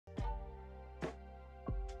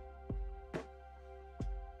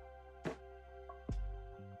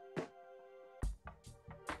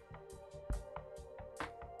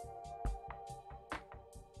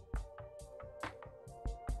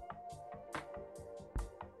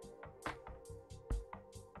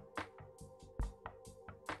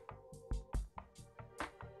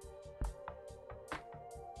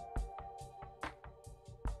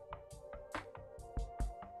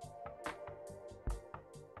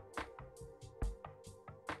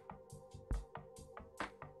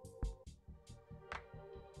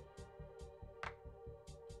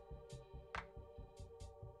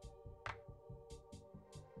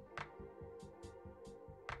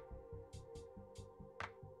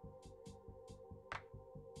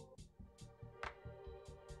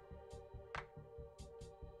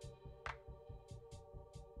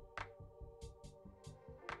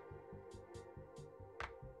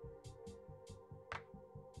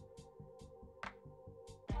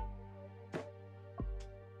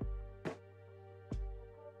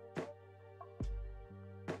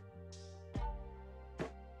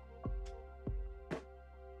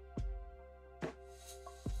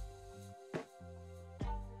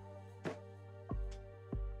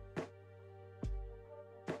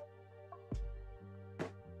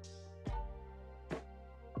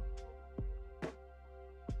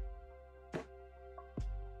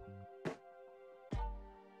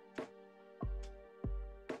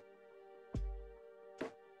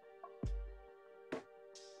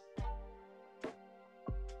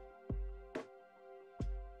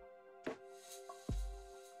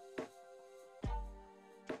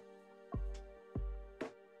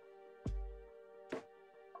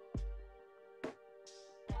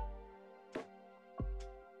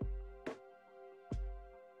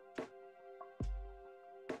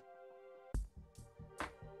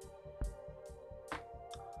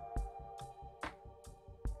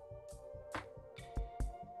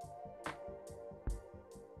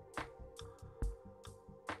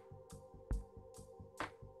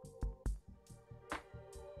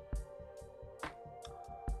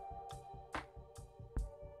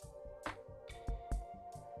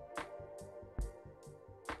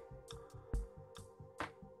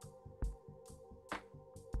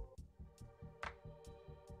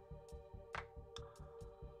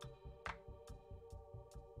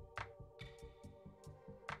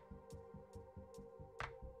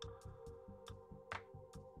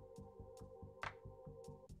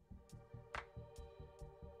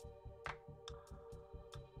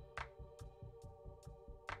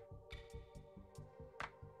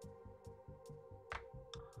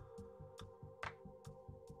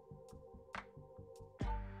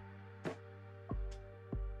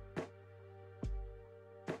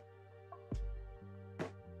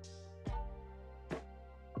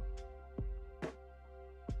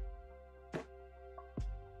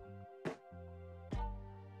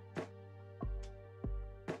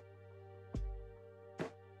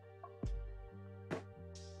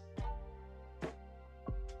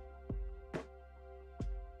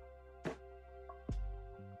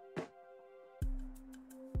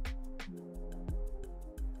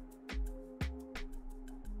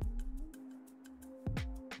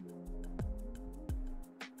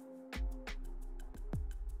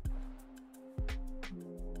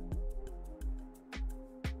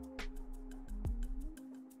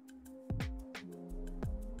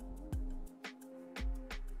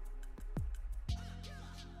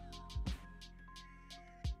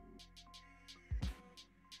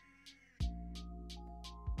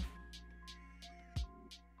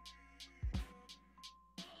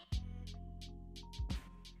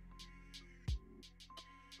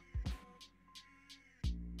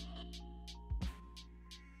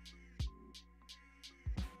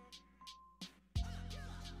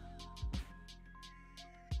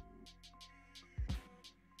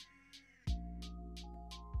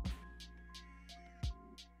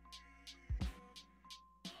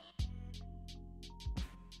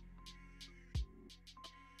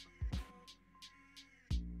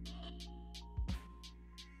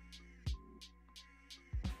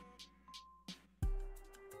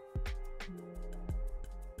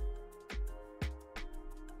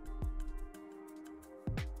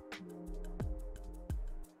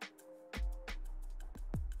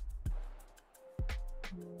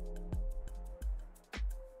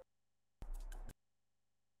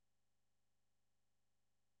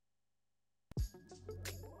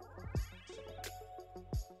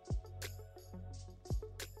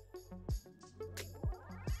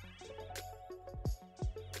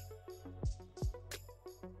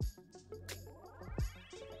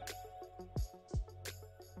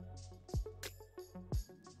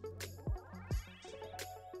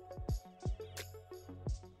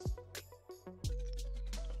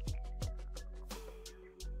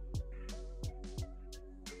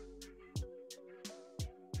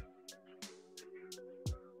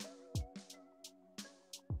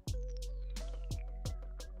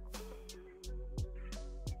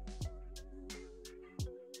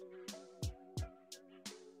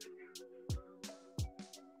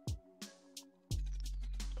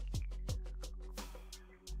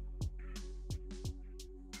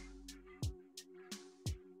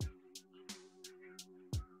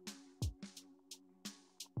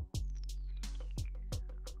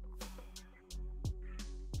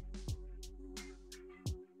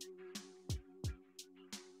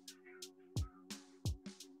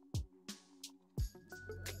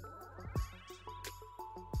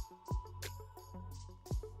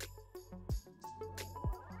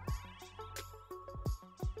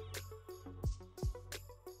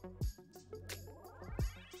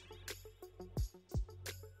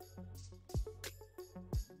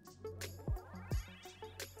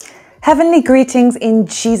Heavenly greetings in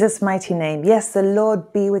Jesus' mighty name. Yes, the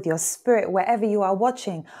Lord be with your spirit wherever you are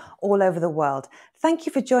watching all over the world. Thank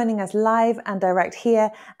you for joining us live and direct here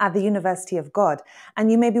at the University of God.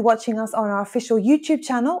 And you may be watching us on our official YouTube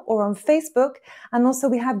channel or on Facebook. And also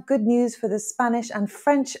we have good news for the Spanish and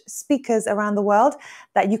French speakers around the world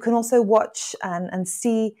that you can also watch and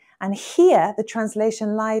see and hear the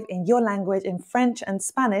translation live in your language in French and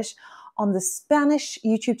Spanish on the Spanish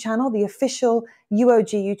YouTube channel, the official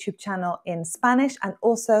UOG YouTube channel in Spanish, and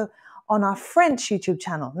also on our French YouTube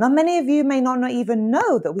channel. Now, many of you may not even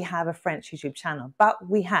know that we have a French YouTube channel, but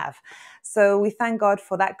we have. So we thank God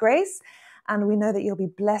for that grace, and we know that you'll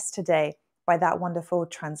be blessed today by that wonderful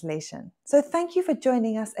translation. So thank you for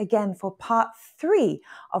joining us again for part 3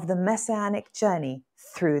 of the Messianic journey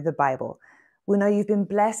through the Bible. We know you've been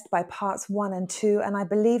blessed by parts 1 and 2, and I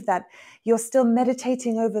believe that you're still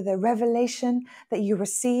meditating over the revelation that you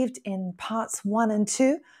received in parts 1 and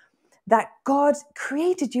 2, that God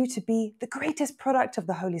created you to be the greatest product of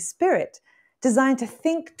the Holy Spirit, designed to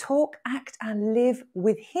think, talk, act, and live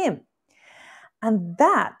with Him. And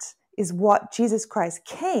that is what Jesus Christ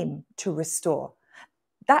came to restore.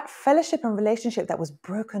 That fellowship and relationship that was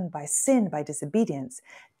broken by sin, by disobedience,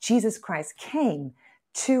 Jesus Christ came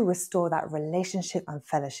to restore that relationship and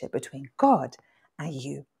fellowship between God and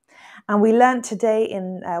you. And we learned yesterday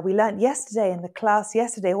in the class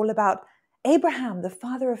yesterday all about Abraham, the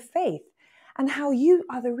father of faith, and how you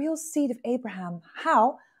are the real seed of Abraham.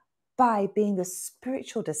 How? By being the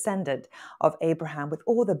spiritual descendant of Abraham, with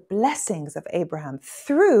all the blessings of Abraham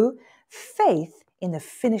through faith in the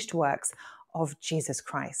finished works of Jesus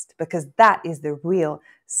Christ, because that is the real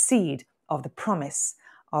seed of the promise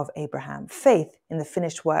of Abraham, faith in the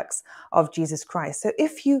finished works of Jesus Christ. So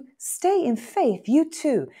if you stay in faith, you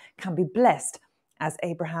too can be blessed as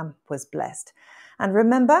Abraham was blessed. And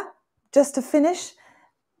remember, just to finish,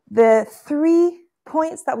 the 3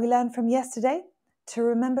 points that we learned from yesterday, to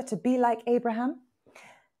remember to be like Abraham.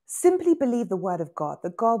 Simply believe the word of God,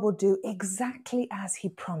 that God will do exactly as He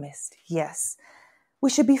promised. Yes, we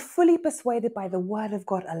should be fully persuaded by the word of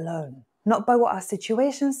God alone, not by what our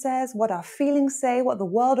situation says, what our feelings say, what the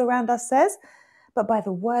world around us says, but by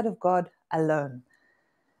the word of God alone.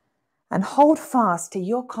 And hold fast to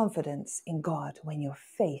your confidence in God when your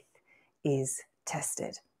faith is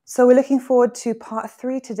tested. So we're looking forward to part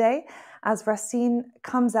 3 today as Racine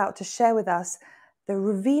comes out to share with us the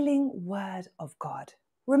revealing word of God.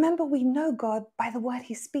 Remember, we know God by the word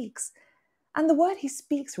He speaks. And the word He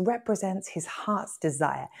speaks represents His heart's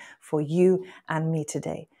desire for you and me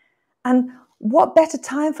today. And what better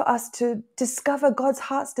time for us to discover God's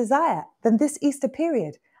heart's desire than this Easter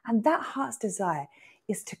period? And that heart's desire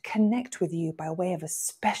is to connect with you by way of a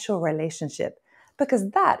special relationship, because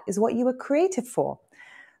that is what you were created for.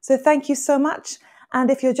 So thank you so much. And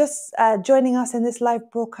if you're just joining us in this live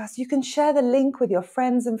broadcast, you can share the link with your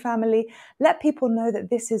friends and family. Let people know that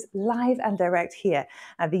this is live and direct here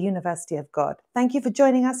at the University of God. Thank you for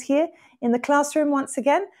joining us here in the classroom once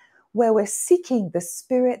again, where we're seeking the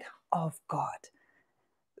Spirit of God.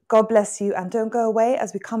 God bless you, and don't go away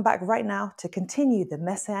as we come back right now to continue the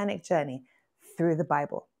Messianic journey through the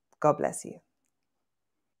Bible. God bless you.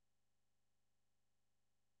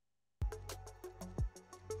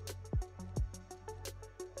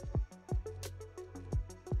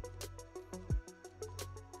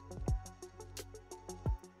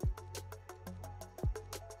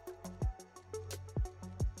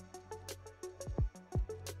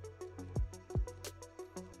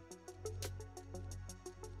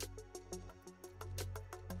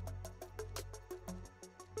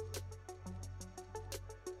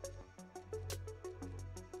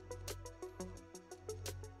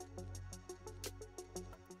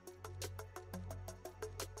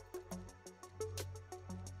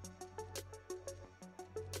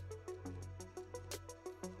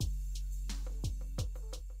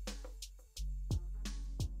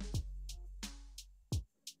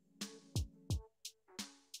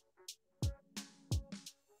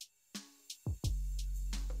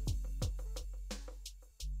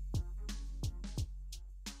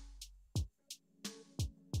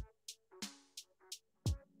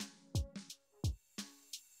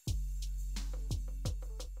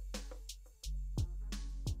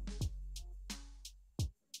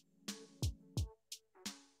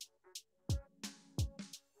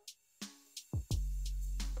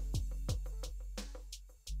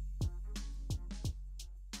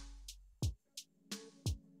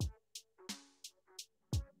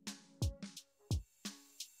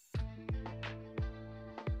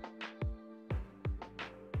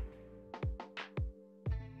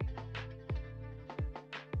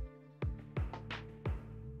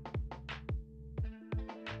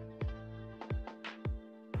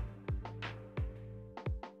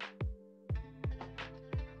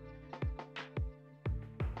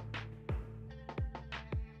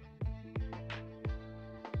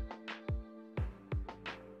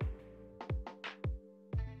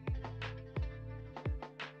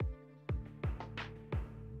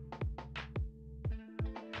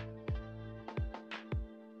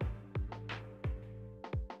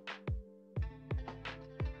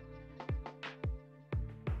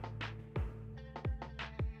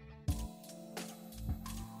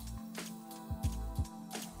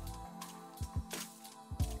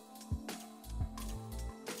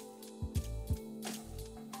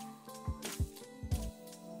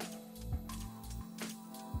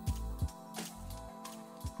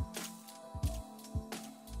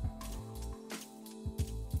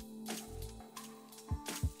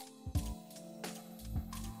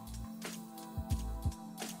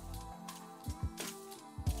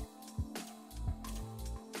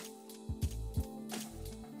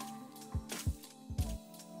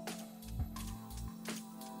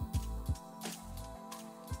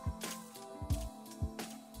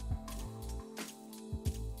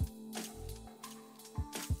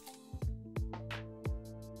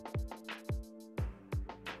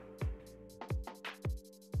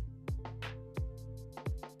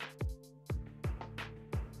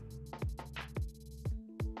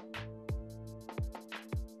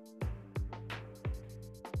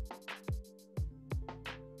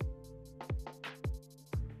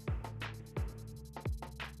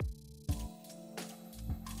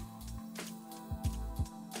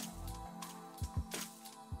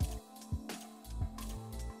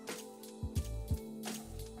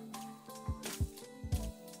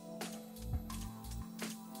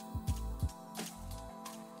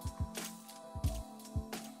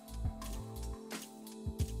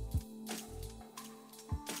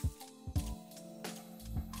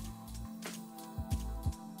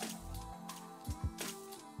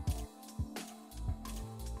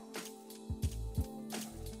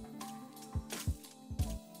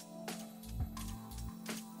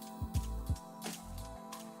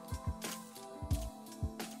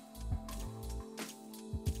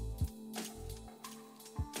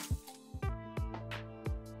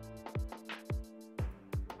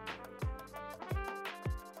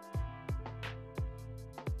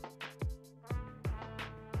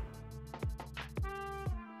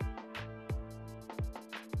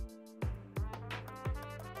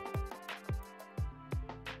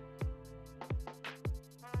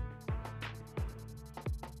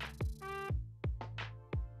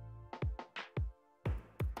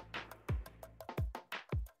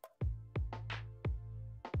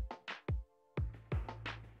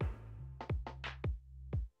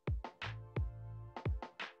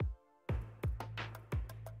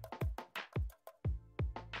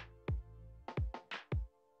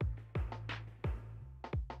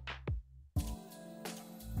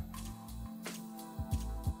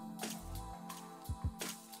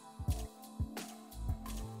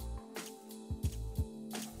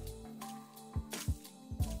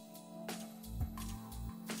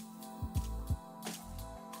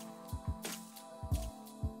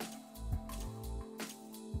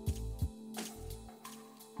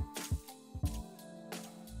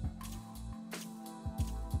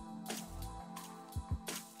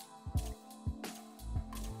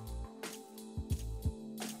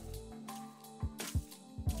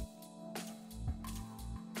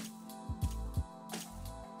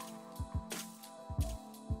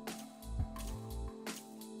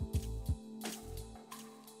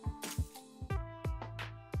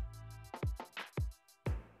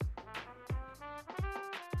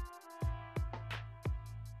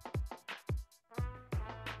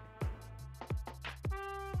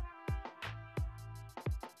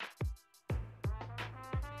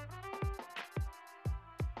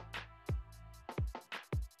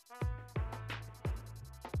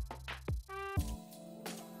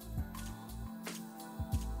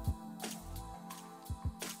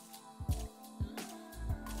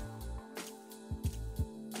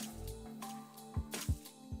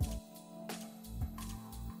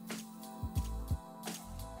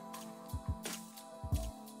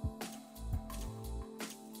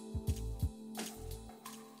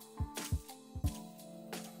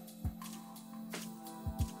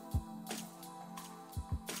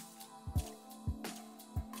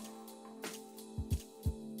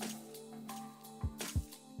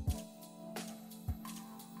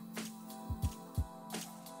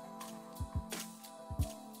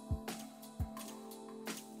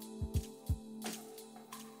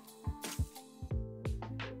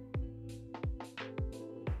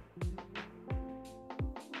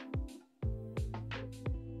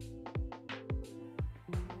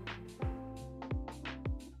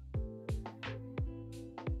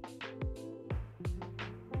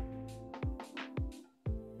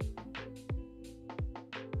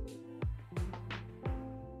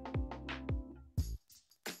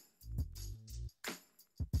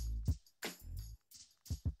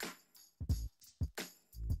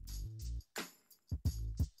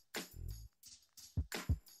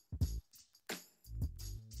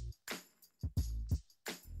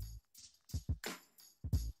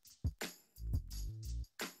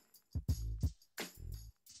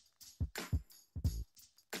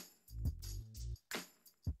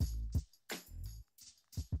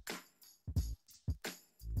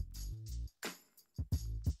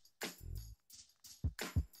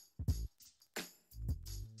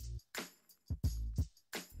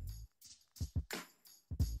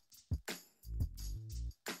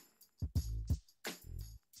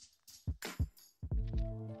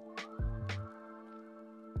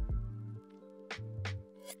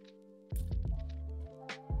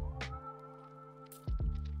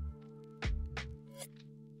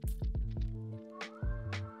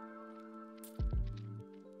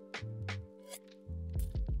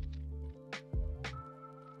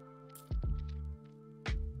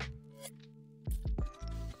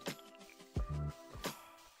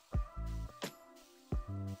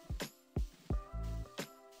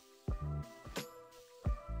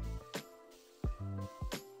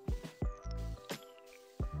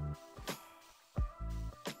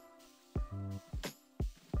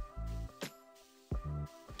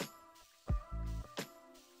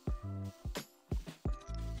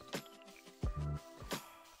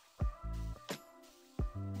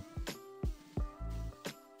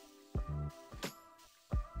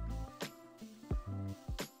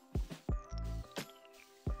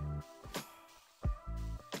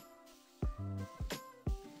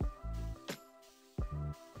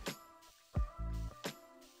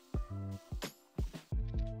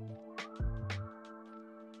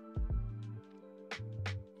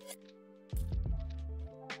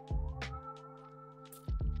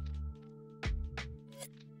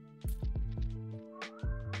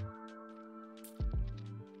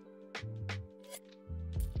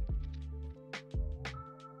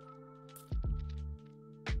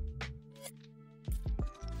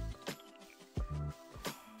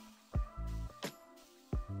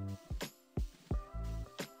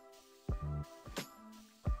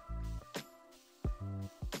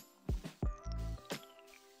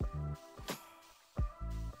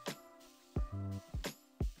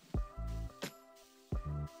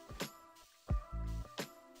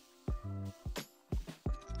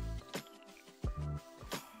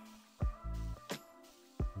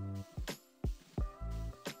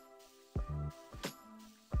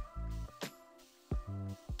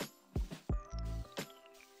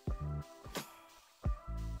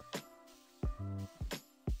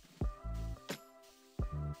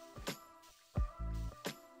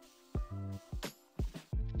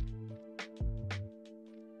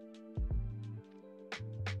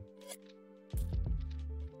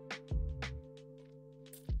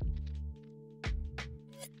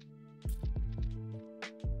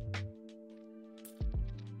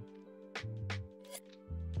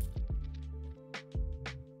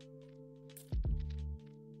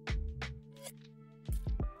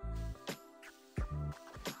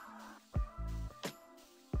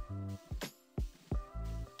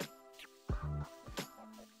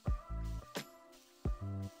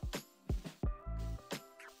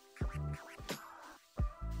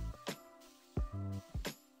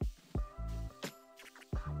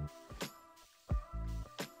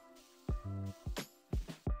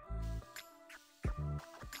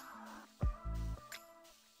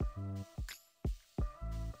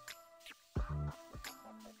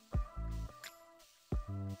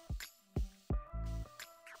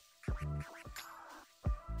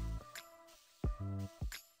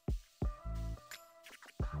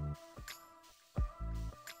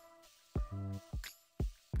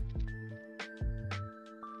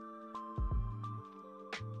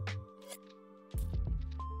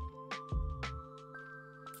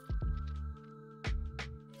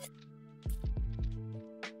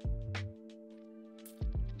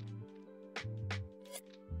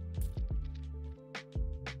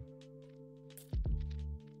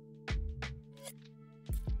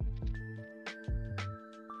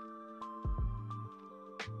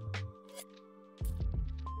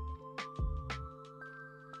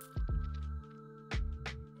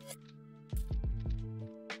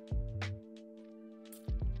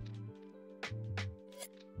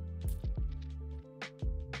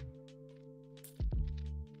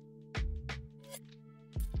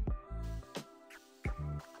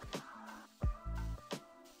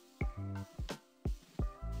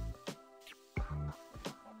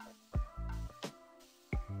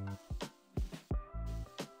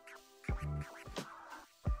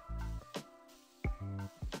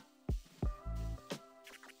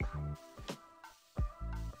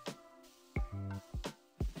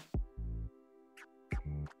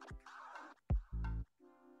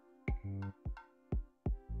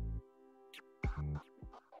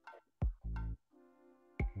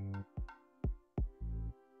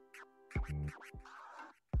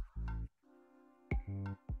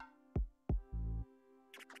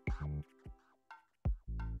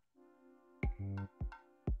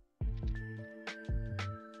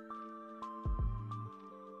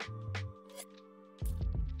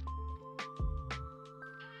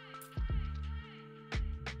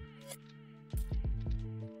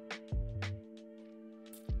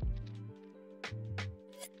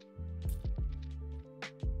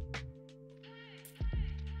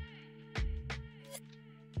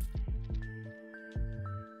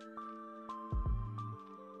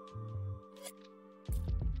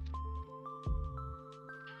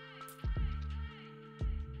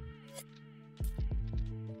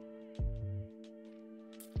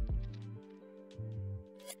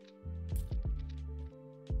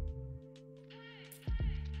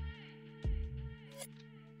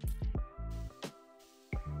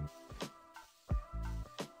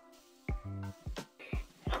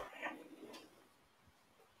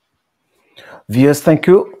 Viewers, thank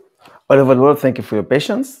you. All over the world, thank you for your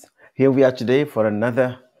patience. Here we are today for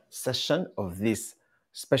another session of this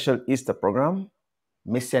special Easter program,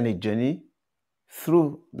 Messianic Journey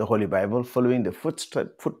through the Holy Bible, following the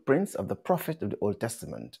footprints of the prophet of the Old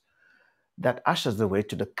Testament that ushers the way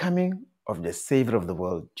to the coming of the Savior of the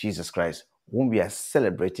world, Jesus Christ, whom we are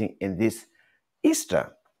celebrating in this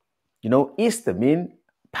Easter. You know, Easter means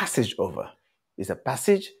passage over. It's a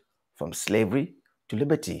passage from slavery to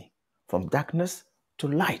liberty, from darkness to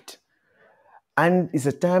light. And it's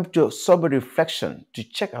a time to sober reflection, to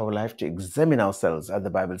check our life, to examine ourselves, as the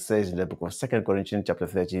Bible says in the book of 2 Corinthians chapter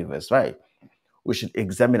 13, verse 5. We should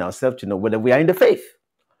examine ourselves to know whether we are in the faith.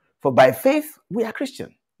 For by faith, we are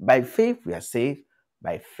Christian. By faith, we are saved.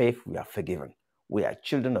 By faith, we are forgiven. We are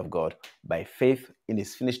children of God by faith in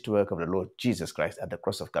his finished work of the Lord Jesus Christ at the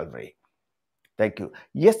cross of Calvary. Thank you.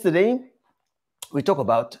 Yesterday, we talked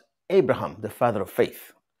about Abraham, the father of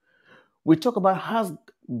faith. We talk about how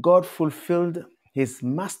God fulfilled his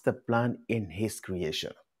master plan in his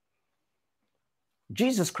creation.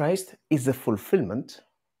 Jesus Christ is the fulfillment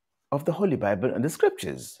of the Holy Bible and the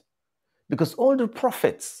scriptures, because all the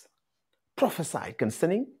prophets prophesied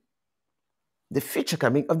concerning the future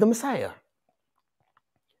coming of the Messiah,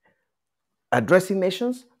 addressing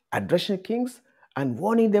nations, addressing kings, and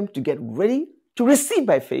warning them to get ready to receive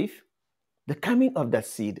by faith the coming of that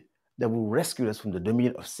seed that will rescue us from the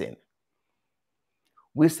dominion of sin.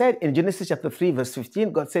 We said in Genesis chapter 3, verse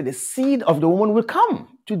 15, God said the seed of the woman will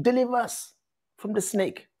come to deliver us from the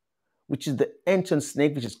snake, which is the ancient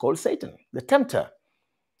snake, which is called Satan, the tempter,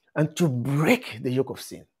 and to break the yoke of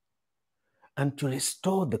sin and to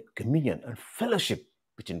restore the communion and fellowship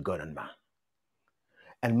between God and man.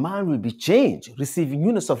 And man will be changed, receiving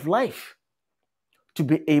newness of life, to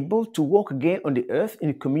be able to walk again on the earth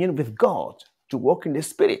in communion with God, to walk in the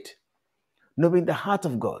Spirit, knowing the heart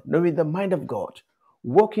of God, knowing the mind of God,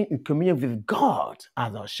 walking in communion with God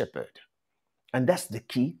as our shepherd. And that's the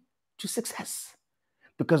key to success.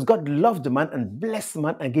 Because God loved the man and blessed the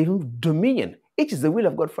man and gave him dominion. It is the will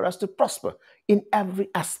of God for us to prosper in every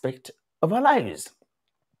aspect of our lives.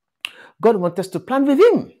 God wants us to plan with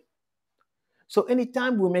him. So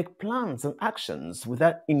anytime we make plans and actions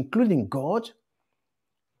without including God,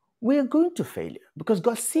 we are going to fail, because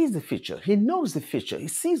God sees the future. He knows the future. He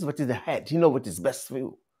sees what is ahead. He knows what is best for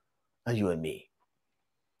you and you and me.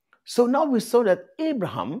 So now we saw that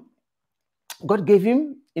Abraham, God gave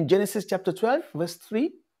him in Genesis chapter 12, verse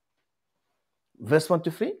 3, verse 1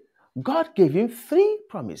 to 3, God gave him 3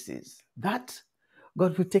 promises that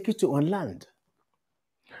God will take you to one land.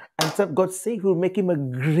 And so God said he will make him a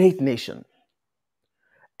great nation.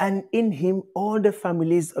 And in him, all the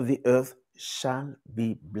families of the earth shall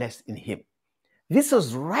be blessed in him. This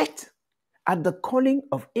was right at the calling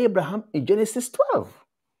of Abraham in Genesis 12.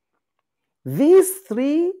 These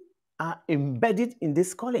 3 are embedded in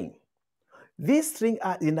this calling. These 3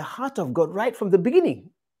 are in the heart of God right from the beginning.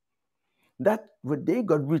 That one day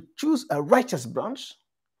God will choose a righteous branch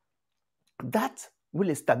that will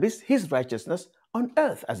establish his righteousness on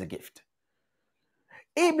earth as a gift.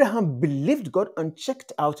 Abraham believed God and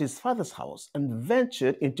checked out his father's house and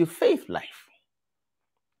ventured into faith life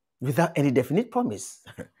without any definite promise.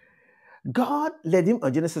 God led him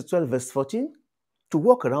on Genesis 12, verse 14, to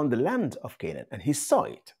walk around the land of Canaan, and he saw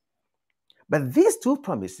it. But these 2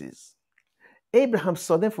 promises, Abraham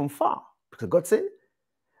saw them from far, because God said,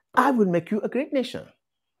 I will make you a great nation.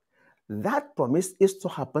 That promise is to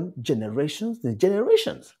happen generations and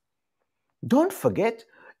generations. Don't forget,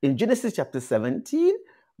 in Genesis chapter 17,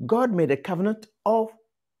 God made a covenant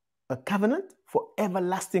for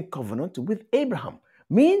everlasting covenant with Abraham.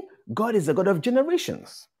 Meaning, God is a God of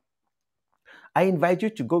generations. I invite you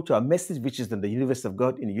to go to our message, which is in the Universe of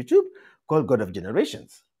God in YouTube, called God of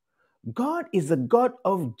Generations. God is a God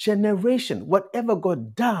of generation. Whatever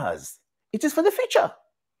God does, it is for the future.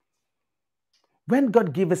 When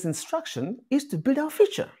God gives us instruction, it's to build our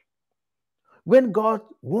future. When God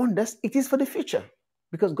warned us, it is for the future,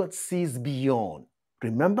 because God sees beyond.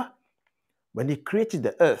 Remember, when he created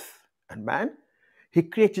the earth and man, he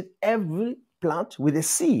created every plant with a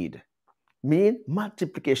seed. Meaning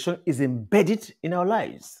multiplication is embedded in our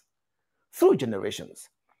lives through generations.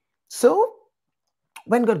 So,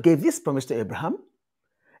 when God gave this promise to Abraham,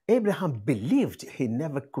 Abraham believed. He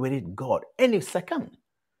never queried God any second.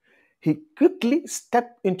 He quickly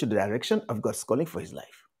stepped into the direction of God's calling for his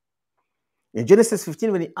life. In Genesis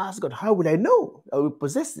 15, when he asked God, how will I know I will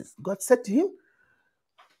possess this? God said to him,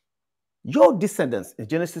 your descendants, in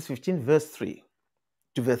Genesis 15, verse 3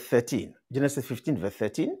 to verse 13, Genesis 15, verse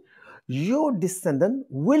 13, your descendant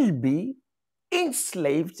will be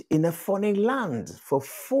enslaved in a foreign land for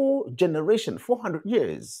 4 generations, 400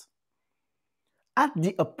 years. At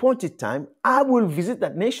the appointed time, I will visit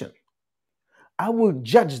that nation. I will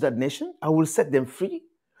judge that nation. I will set them free,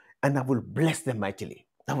 and I will bless them mightily.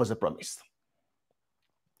 That was a promise.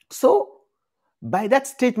 So, by that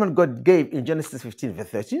statement God gave in Genesis 15, verse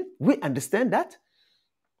 13, we understand that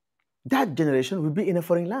that generation will be in a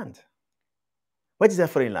foreign land. What is a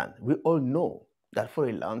foreign land? We all know that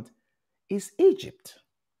foreign land is Egypt.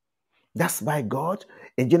 That's why God,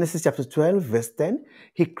 in Genesis chapter 12, verse 10,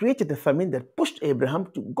 he created a famine that pushed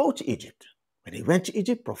Abraham to go to Egypt. When he went to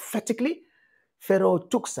Egypt, prophetically, Pharaoh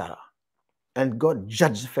took Sarah, and God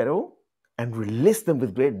judged Pharaoh and released them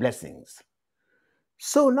with great blessings.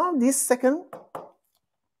 So now this second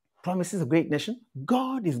promises a great nation,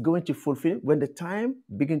 God is going to fulfill when the time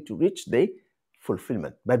begins to reach the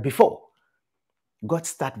fulfillment. But before, God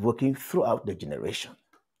starts working throughout the generation.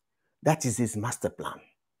 That is his master plan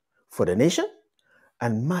for the nation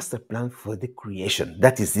and master plan for the creation.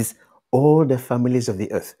 That is this, all the families of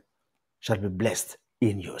the earth shall be blessed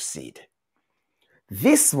in your seed.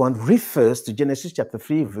 This one refers to Genesis chapter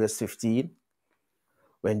 3, verse 15,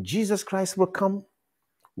 when Jesus Christ will come,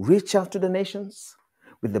 reach out to the nations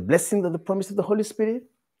with the blessing of the promise of the Holy Spirit.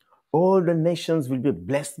 All the nations will be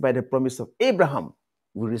blessed by the promise of Abraham,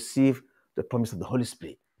 will receive the promise of the Holy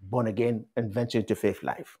Spirit, born again and venture into faith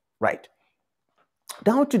life. Right.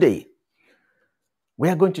 Now today, we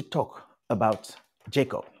are going to talk about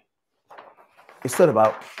Jacob. It's all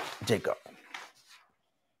about Jacob.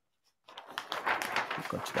 We'll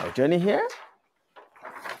continue our journey here.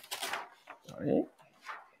 Sorry.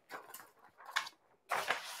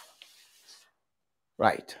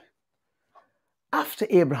 Right. After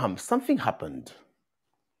Abraham, something happened.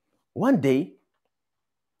 One day,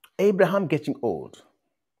 Abraham getting old,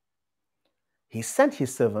 he sent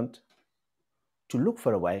his servant to look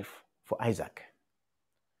for a wife for Isaac.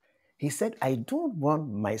 He said, I don't want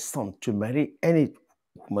my son to marry any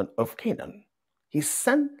woman of Canaan. He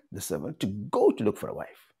sent the servant to go to look for a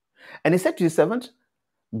wife. And he said to his servant,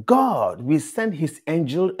 God will send his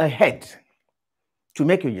angel ahead to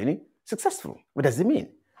make your journey successful. What does it mean?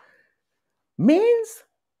 Means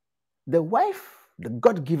the wife, the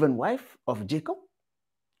God-given wife of Jacob,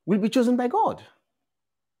 will be chosen by God.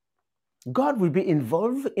 God will be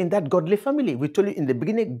involved in that godly family. We told you in the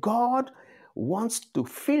beginning, God wants to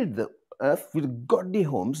fill the earth with godly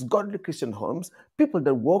homes, godly Christian homes, people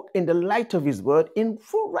that walk in the light of his word in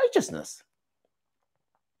full righteousness.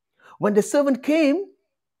 When the servant came,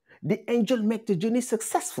 the angel made the journey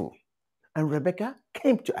successful. And Rebekah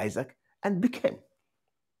came to Isaac and became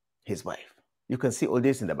his wife. You can see all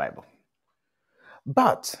this in the Bible.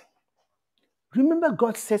 But remember,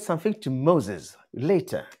 God said something to Moses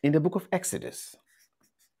later in the book of Exodus.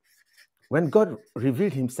 When God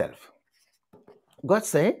revealed himself, God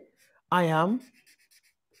said, I am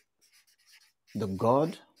the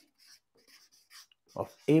God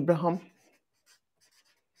of Abraham,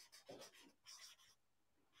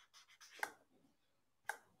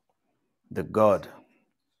 the God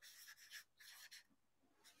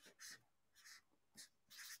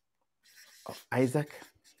of Isaac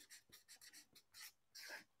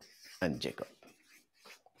and Jacob.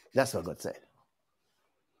 That's what God said.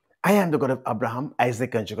 I am the God of Abraham,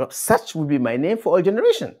 Isaac, and Jacob. Such will be my name for all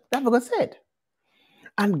generations. That's what God said.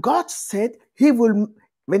 And God said he will,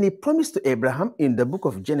 when he promised to Abraham in the book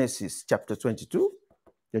of Genesis chapter 22,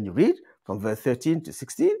 when you read from verse 13 to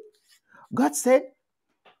 16, God said,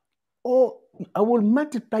 oh, I will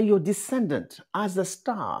multiply your descendant as the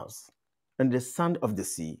stars and the sand of the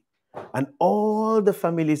sea, and all the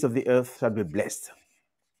families of the earth shall be blessed.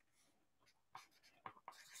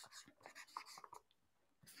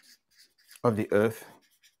 Of the earth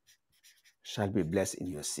shall be blessed in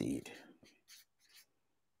your seed.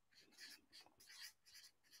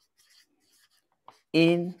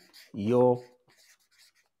 In your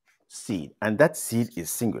seed. And that seed is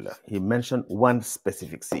singular. He mentioned one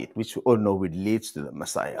specific seed, which we all know will lead to the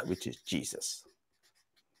Messiah, which is Jesus.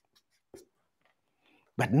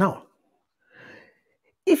 But now,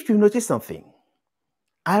 if you notice something,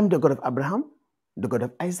 I am the God of Abraham, the God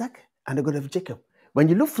of Isaac, and the God of Jacob. When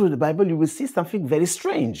you look through the Bible, you will see something very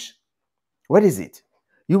strange. What is it?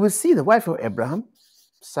 You will see the wife of Abraham,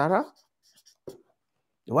 Sarah,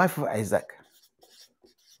 the wife of Isaac,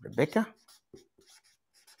 Rebekah,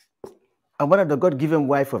 and one of the God-given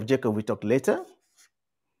wife of Jacob we talk later,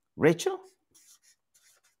 Rachel.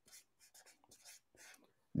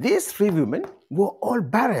 These 3 women were all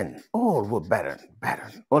barren. All were barren,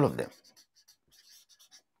 all of them.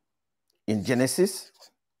 In Genesis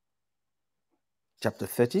chapter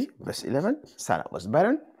 30, verse 11, Sarah was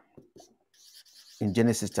barren. In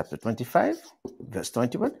Genesis chapter 25, verse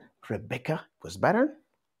 21, Rebecca was barren.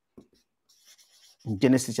 In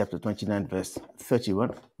Genesis chapter 29, verse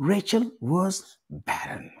 31, Rachel was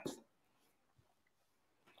barren.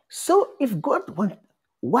 So if God wants,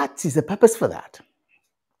 what is the purpose for that?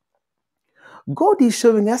 God is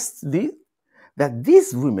showing us that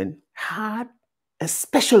these women had a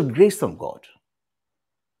special grace from God.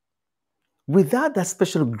 Without that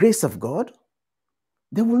special grace of God,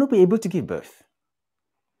 they will not be able to give birth.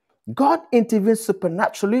 God intervened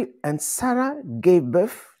supernaturally, and Sarah gave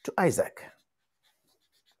birth to Isaac.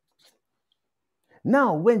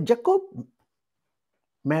 Now, when Jacob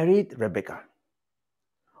married Rebekah,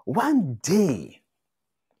 one day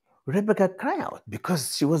Rebekah cried out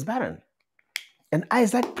because she was barren. And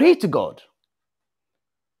Isaac prayed to God.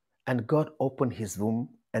 And God opened his womb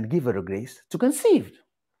and gave her a grace to conceive.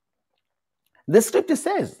 The scripture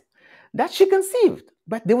says that she conceived,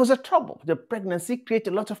 but there was a trouble. The pregnancy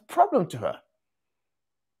created a lot of problem to her.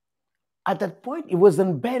 At that point, it was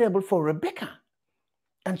unbearable for Rebekah.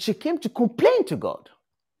 And she came to complain to God.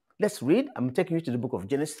 Let's read. I'm taking you to the book of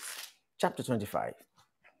Genesis, chapter 25.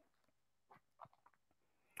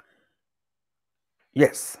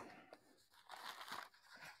 Yes.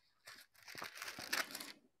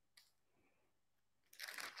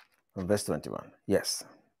 From verse 21. Yes.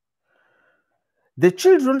 The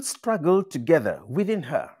children struggled together within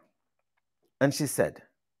her. And she said,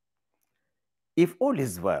 if all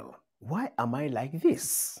is well, why am I like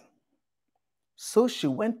this? So she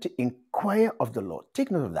went to inquire of the Lord.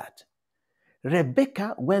 Take note of that.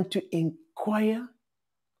 Rebekah went to inquire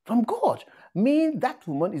from God. Meaning that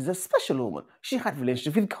woman is a special woman. She had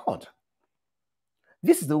relationship with God.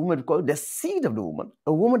 This is the woman called the seed of the woman,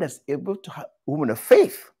 a woman that's able to have a woman of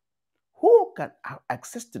faith who can have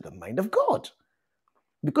access to the mind of God.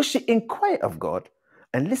 Because she inquired of God,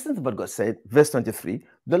 and listen to what God said, verse 23,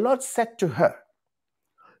 the Lord said to her,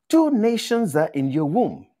 2 nations are in your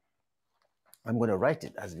womb. I'm going to write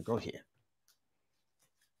it as we go here.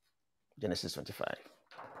 Genesis 25.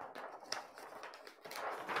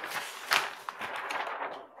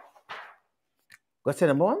 God said,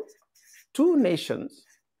 number 1, 2 nations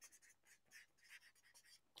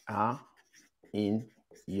are in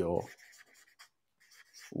your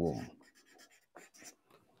womb.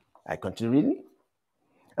 I continue reading.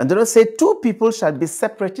 And the Lord said, 2 people shall be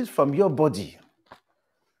separated from your body.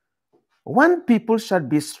 1 people shall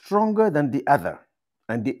be stronger than the other,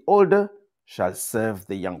 and the older shall serve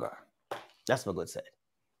the younger. That's what God said.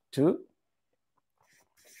 2,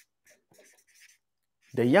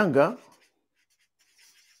 the younger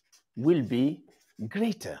will be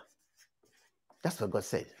greater. That's what God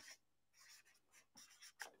said.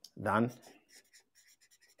 Than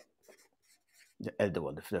the elder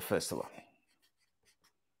one, the first one,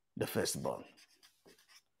 the firstborn.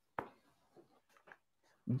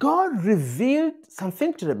 God revealed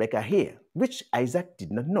something to Rebekah here, which Isaac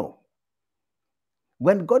did not know.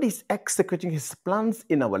 When God is executing his plans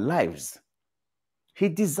in our lives, he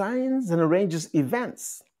designs and arranges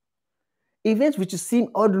events. Events which seem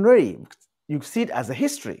ordinary. You see it as a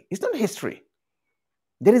history. It's not history.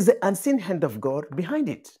 There is the unseen hand of God behind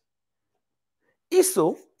it.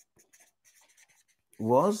 Esau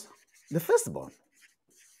was the firstborn.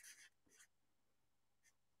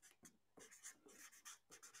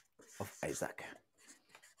 Of Isaac.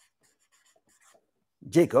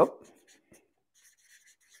 Jacob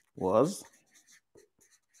was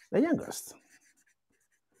the youngest.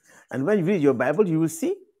 And when you read your Bible, you will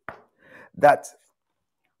see that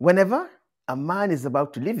whenever a man is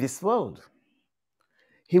about to leave this world,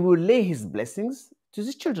 he will lay his blessings to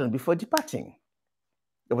his children before departing.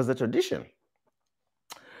 It was a tradition.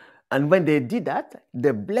 And when they did that,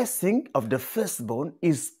 the blessing of the firstborn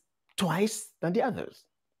is twice than the others.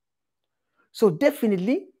 So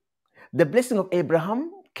definitely, the blessing of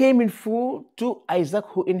Abraham came in full to Isaac,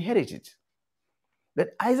 who inherited.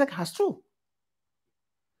 But Isaac has 2.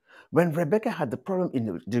 When Rebekah had the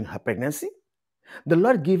problem during her pregnancy, the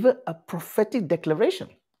Lord gave her a prophetic declaration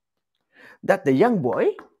that the young boy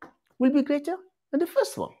will be greater than the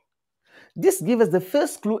first one. This gives us the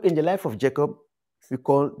first clue in the life of Jacob we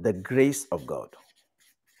call the grace of God.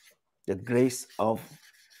 The grace of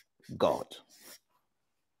God.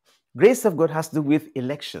 Grace of God has to do with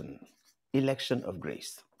election. Election of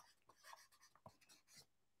grace.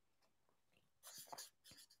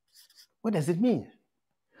 What does it mean?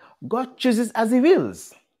 God chooses as he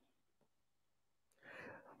wills.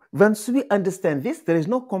 Once we understand this, there is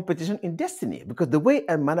no competition in destiny, because the way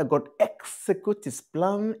a man of God executes his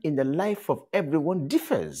plan in the life of everyone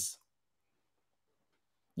differs.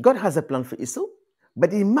 God has a plan for Esau,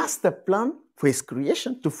 but the master plan for his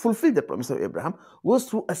creation to fulfill the promise of Abraham was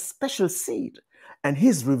through a special seed. And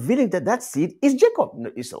he's revealing that that seed is Jacob,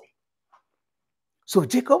 not Esau. So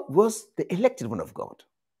Jacob was the elected one of God.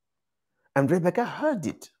 And Rebekah heard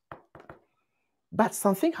it. But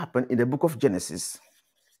something happened in the book of Genesis,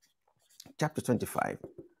 chapter 25,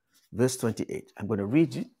 verse 28. I'm going to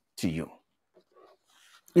read it to you.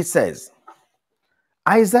 It says,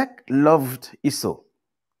 Isaac loved Esau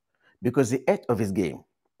because he ate of his game,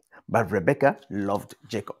 but Rebekah loved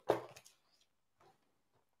Jacob.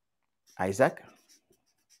 Isaac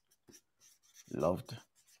loved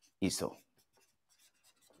Esau.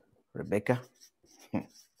 Rebekah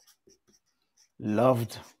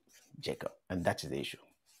loved Jacob. And that is the issue.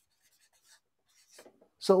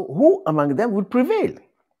 So who among them would prevail?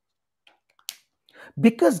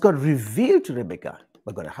 Because God revealed to Rebekah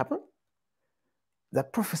what's going to happen,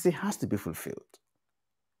 that prophecy has to be fulfilled.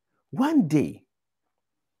 One day,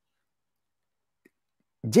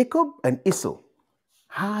 Jacob and Esau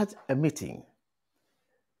had a meeting.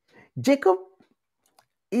 Jacob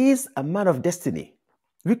is a man of destiny.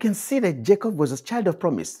 We can see that Jacob was a child of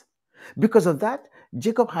promise. Because of that,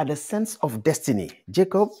 Jacob had a sense of destiny.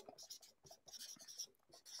 Jacob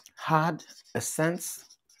had a sense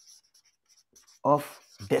of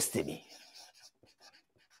destiny.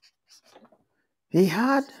 He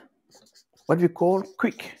had what we call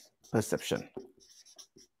quick perception.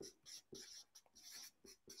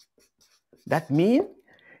 That means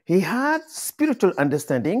he had spiritual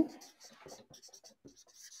understanding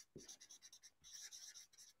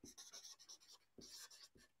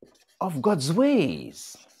of God's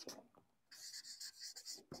ways.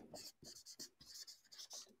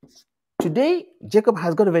 Today, Jacob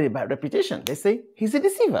has got a very bad reputation. They say he's a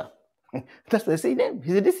deceiver. That's what they say him.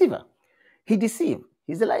 He's a deceiver. He deceived.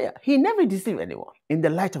 He's a liar. He never deceived anyone in the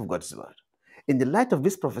light of God's word. In the light of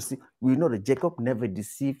this prophecy, we know that Jacob never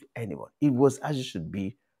deceived anyone. It was as it should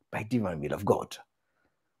be by divine will of God.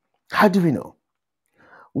 How do we know?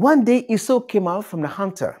 One day, Esau came out from the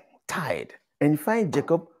hunter, tired, and find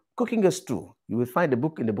Jacob cooking a stew. You will find the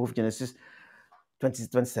book in the book of Genesis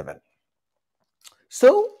 27.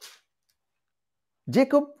 So,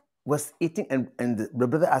 Jacob was eating, and the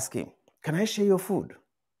brother asked him, "Can I share your food?"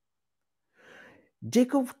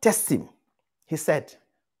 Jacob tested him. He said,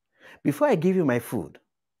 "Before I give you my food,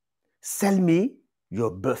 sell me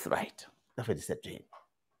your birthright." That's what he said to him.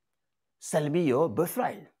 "Sell me your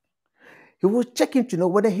birthright." He was checking to know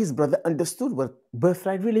whether his brother understood what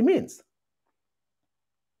birthright really means.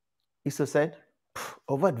 Esau said,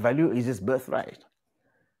 "Of what value is this birthright?"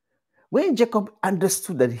 When Jacob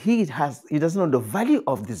understood that he doesn't know the value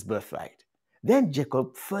of this birthright, then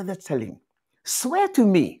Jacob further told him, "Swear to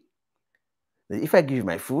me that if I give you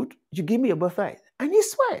my food, you give me a birthright." And he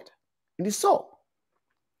swore, and he saw.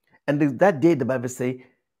 And that day, the Bible says,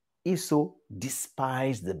 Esau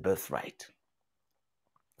despised the birthright.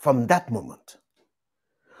 From that moment,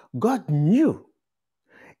 God knew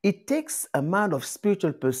it takes a man of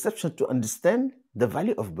spiritual perception to understand the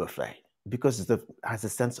value of birthright, because it has a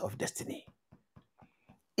sense of destiny.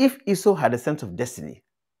 If Esau had a sense of destiny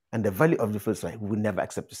and the value of the birthright, he would never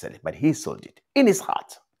accept to sell it, but he sold it in his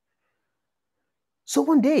heart. So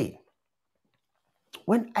one day,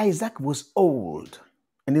 when Isaac was old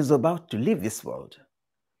and is about to leave this world,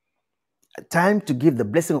 time to give the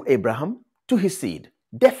blessing of Abraham to his seed,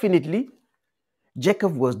 definitely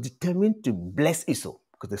Jacob was determined to bless Esau,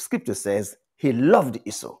 because the scripture says he loved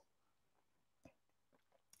Esau.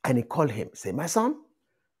 And he called him, say, "My son,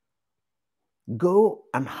 go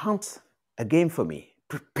and hunt a game for me,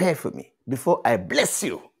 prepare for me before I bless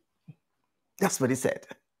you." That's what he said.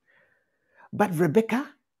 But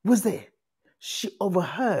Rebekah was there. She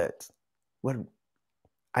overheard what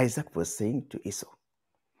Isaac was saying to Esau.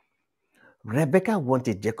 Rebekah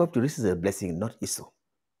wanted Jacob to receive the blessing, not Esau.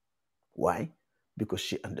 Why? Because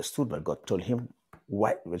she understood what God told him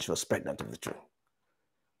when she was pregnant of the truth.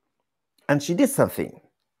 And she did something.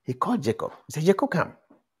 He called Jacob. He said, "Jacob, come.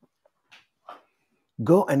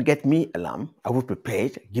 Go and get me a lamb. I will prepare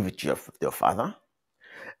it, give it to your father.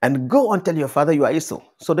 And go and tell your father you are Esau,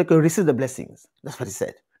 so they can receive the blessings." That's what he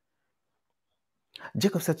said.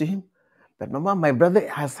 Jacob said to him, "But Mama, my brother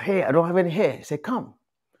has hair. I don't have any hair." He said, "Come."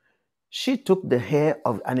 She took the hair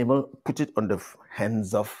of the animal, put it on the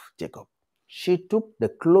hands of Jacob. She took the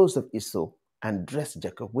clothes of Esau and dressed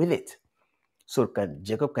Jacob with it, so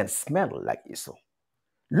Jacob can smell like Esau,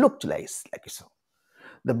 looked like Esau.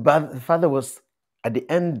 The father was at the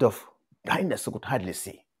end of blindness, so could hardly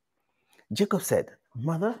see. Jacob said,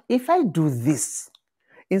 "Mother, if I do this,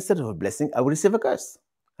 instead of a blessing, I will receive a curse."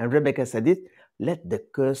 And Rebekah said, let the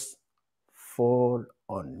curse fall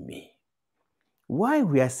on me. Why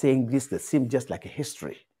we are saying this that seems just like a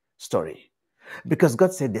history story? Because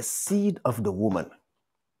God said the seed of the woman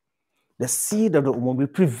will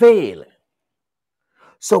prevail.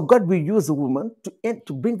 So God will use the woman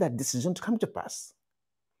to bring that decision to come to pass.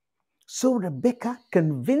 So Rebekah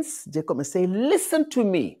convinced Jacob and said, listen to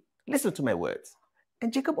me, listen to my words.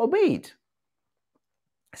 And Jacob obeyed.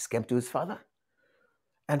 He came to his father.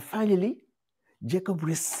 And finally, Jacob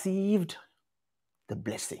received the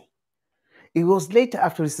blessing. It was later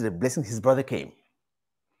after he received the blessing, his brother came.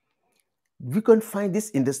 We can find this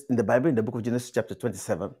in the Bible, in the book of Genesis chapter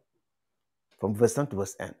 27, from verse 1 to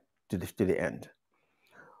verse end, to the end.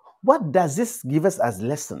 What does this give us as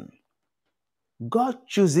lesson? God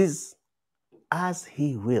chooses as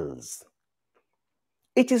he wills.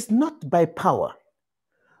 It is not by power,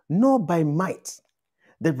 nor by might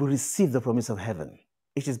that we receive the promise of heaven.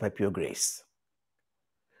 It is by pure grace.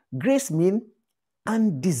 Grace means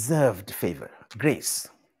undeserved favor. Grace.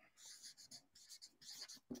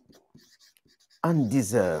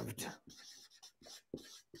 Undeserved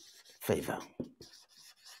favor.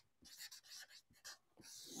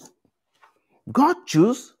 God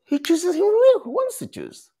chooses, he chooses who he wants to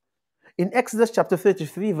choose. In Exodus chapter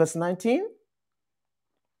 33, verse 19,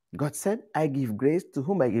 God said, I give grace to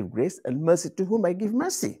whom I give grace, and mercy to whom I give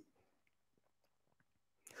mercy.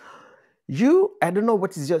 I don't know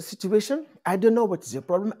what is your situation. I don't know what is your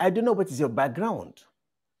problem. I don't know what is your background.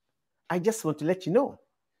 I just want to let you know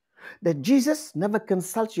that Jesus never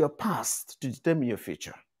consults your past to determine your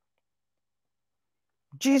future.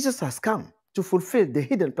 Jesus has come to fulfill the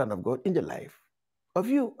hidden plan of God in the life of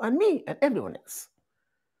you and me and everyone else.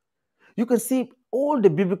 You can see all the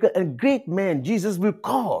biblical and great men Jesus will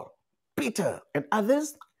call, Peter and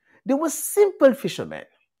others, they were simple fishermen.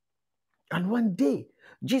 And one day,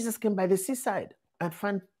 Jesus came by the seaside and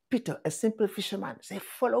found Peter, a simple fisherman, say,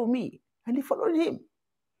 follow me. And he followed him.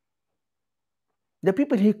 The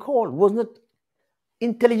people he called was not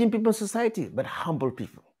intelligent people in society, but humble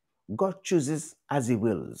people. God chooses as he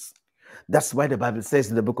wills. That's why the Bible says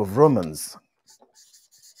in the book of Romans,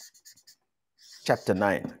 chapter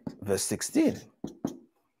 9, verse 16,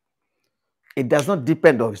 it does not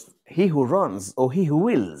depend on he who runs or he who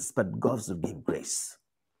wills, but God will give grace.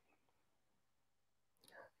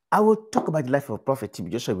 I will talk about the life of Prophet T.B.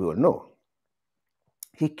 Joshua, we all know.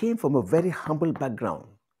 He came from a very humble background,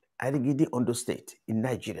 Arigidi, Ondo State, in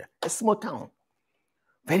Nigeria, a small town,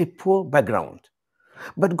 very poor background.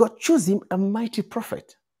 But God chose him a mighty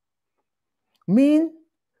prophet. Mean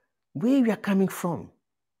where we are coming from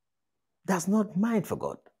does not mind for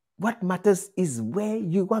God. What matters is where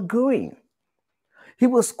you are going. He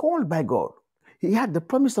was called by God. He had the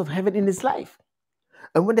promise of heaven in his life.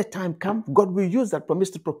 And when the time comes, God will use that promise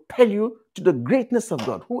to propel you to the greatness of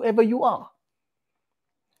God, whoever you are.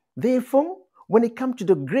 Therefore, when it comes to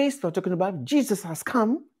the grace we're talking about, Jesus has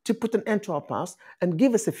come to put an end to our past and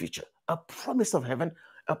give us a future, a promise of heaven,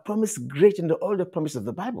 a promise greater than all the promises of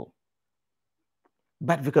the Bible.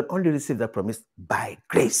 But we can only receive that promise by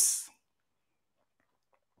grace.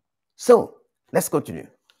 So, let's continue.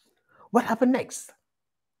 What happened next?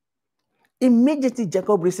 Immediately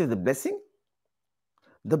Jacob received the blessing.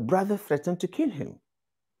 The brother threatened to kill him,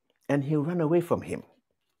 and he ran away from him.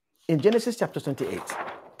 In Genesis chapter 28,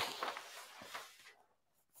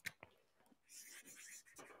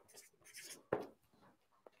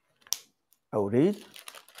 I will read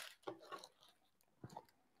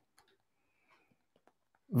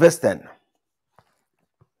verse 10.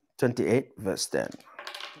 28, verse 10.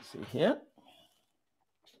 See here.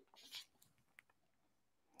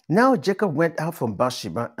 Now Jacob went out from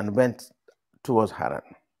Beersheba and went towards Haran.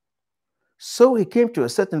 So he came to a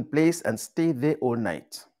certain place and stayed there all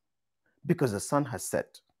night, because the sun had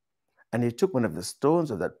set. And he took one of the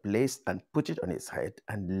stones of that place and put it on his head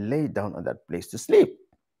and lay down on that place to sleep.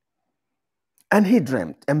 And he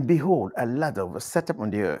dreamt, and behold, a ladder was set up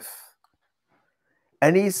on the earth,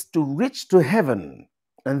 and he is to reach to heaven,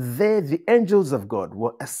 and there the angels of God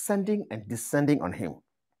were ascending and descending on him.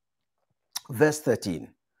 Verse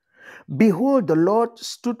 13. Behold, the Lord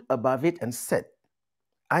stood above it and said,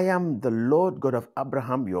 I am the Lord God of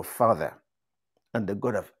Abraham your father, and the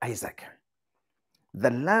God of Isaac. The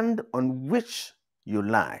land on which you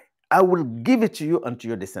lie, I will give it to you and to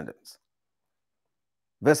your descendants.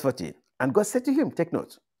 Verse 14. And God said to him, take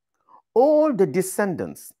note, all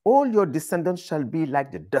your descendants shall be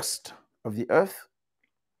like the dust of the earth.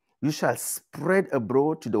 You shall spread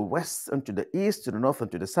abroad to the west and to the east, to the north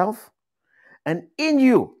and to the south. And in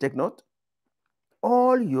you, take note,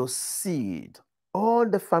 all your seed, all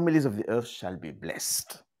the families of the earth shall be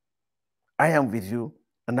blessed. I am with you,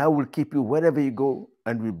 and I will keep you wherever you go,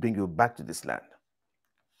 and will bring you back to this land.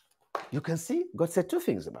 You can see God said two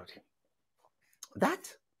things about him.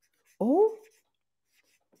 That all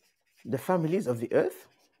the families of the earth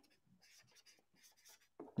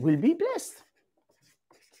will be blessed.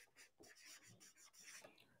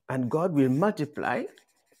 And God will multiply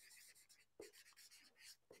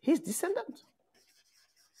his descendants.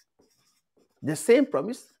 The same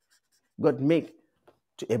promise God made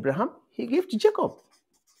to Abraham, he gave to Jacob.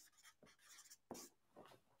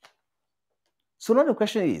 So now the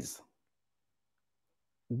question is,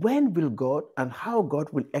 when will God and how God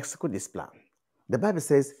will execute this plan? The Bible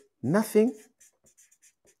says nothing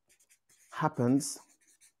happens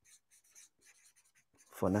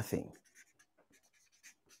for nothing.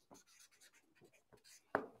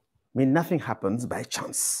 I mean, nothing happens by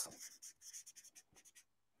chance.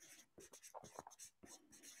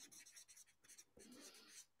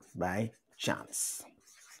 By chance.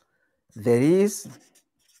 There is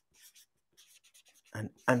an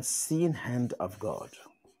unseen hand of God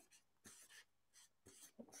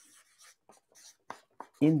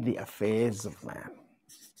in the affairs of man.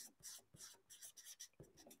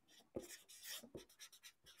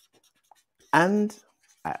 And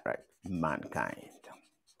mankind.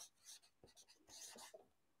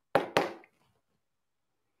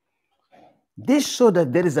 This shows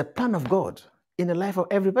that there is a plan of God in the life of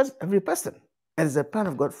every person. And there's a plan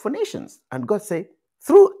of God for nations. And God said,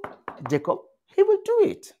 through Jacob, he will do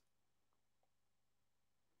it.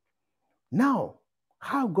 Now,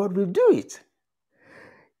 how God will do it?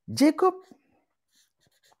 Jacob,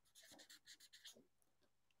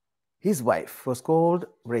 his wife was called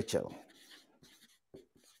Rachel.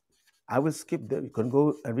 I will skip there. You can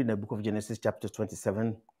go and read the book of Genesis chapter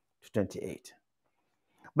 27 to 28.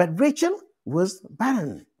 But Rachel was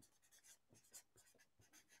barren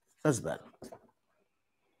as well.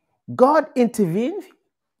 God intervened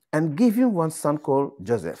and gave him one son called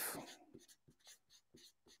Joseph.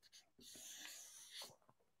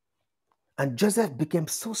 And Joseph became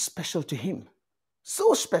so special to him.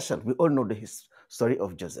 So special. We all know the story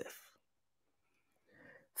of Joseph.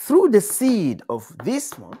 Through the seed of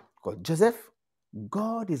this one called Joseph,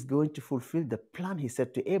 God is going to fulfill the plan he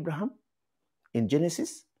said to Abraham in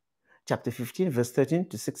Genesis chapter 15, verse 13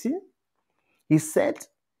 to 16. He said,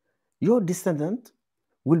 your descendant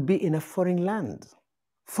will be in a foreign land.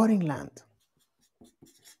 Foreign land.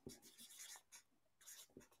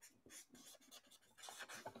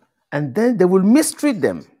 And then they will mistreat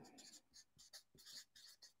them.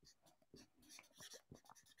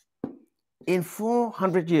 In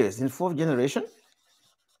 400 years, in fourth generation,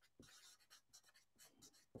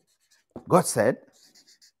 God said,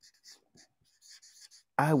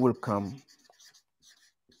 I will come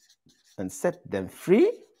and set them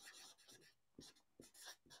free,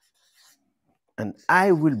 and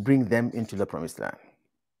I will bring them into the promised land.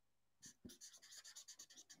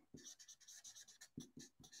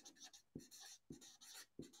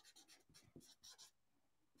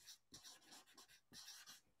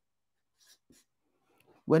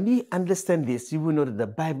 When you understand this, you will know that the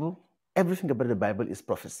Bible, everything about the Bible is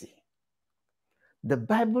prophecy. The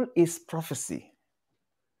Bible is prophecy.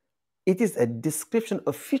 It is a description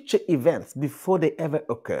of future events before they ever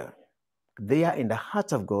occur. They are in the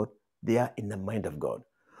heart of God. They are in the mind of God.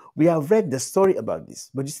 We have read the story about this,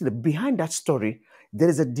 but you see that behind that story, there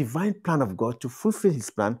is a divine plan of God to fulfill his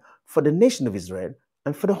plan for the nation of Israel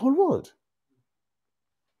and for the whole world.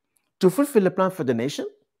 To fulfill the plan for the nation,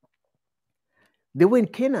 they were in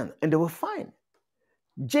Canaan and they were fine.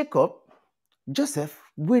 Joseph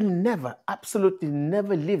will never, absolutely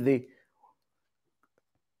never leave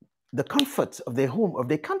the comfort of their home, of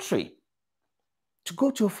their country, to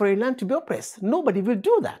go to a foreign land to be oppressed. Nobody will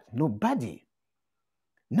do that. Nobody.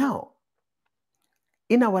 Now,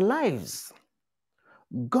 in our lives,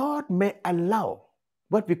 God may allow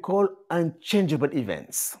what we call unchangeable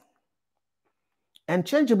events.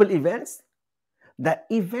 Unchangeable events, the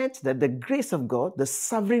events that the grace of God, the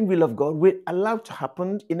sovereign will of God will allow to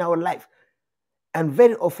happen in our life. And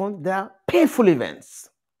very often, there are painful events.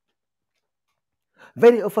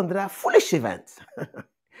 Very often, there are foolish events.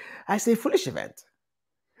 I say foolish events.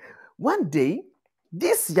 One day,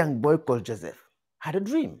 this young boy called Joseph had a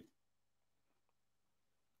dream.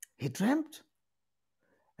 He dreamt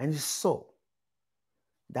and he saw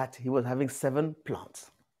that he was having 7 plants.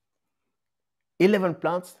 11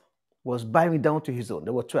 plants was bowing down to his own.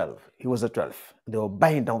 There were 12. He was a 12th. They were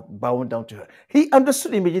bowing down to her. He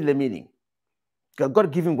understood immediately the meaning.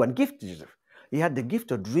 God gave him one gift to Joseph. He had the gift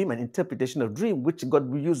of dream and interpretation of dream, which God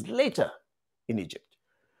will use later in Egypt.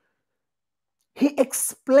 He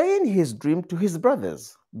explained his dream to his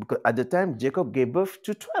brothers because at the time Jacob gave birth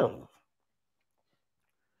to 12.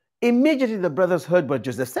 Immediately the brothers heard what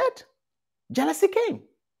Joseph said. Jealousy came.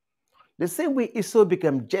 The same way Esau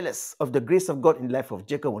became jealous of the grace of God in the life of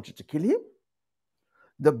Jacob, wanted to kill him.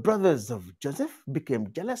 The brothers of Joseph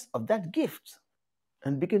became jealous of that gift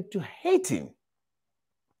and began to hate him.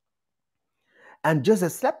 And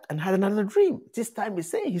Joseph slept and had another dream. This time he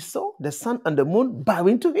said he saw the sun and the moon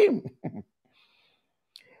bowing to him.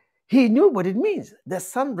 He knew what it means. The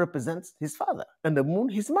sun represents his father and the moon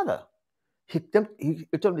his mother. He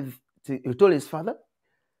told his father,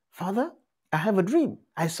 "Father, I have a dream.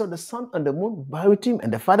 I saw the sun and the moon bow to him,"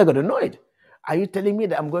 and the father got annoyed. "Are you telling me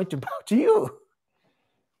that I'm going to bow to you?"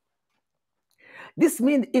 This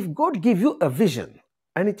means if God gives you a vision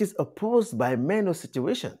and it is opposed by man or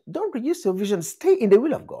situation, don't reduce your vision. Stay in the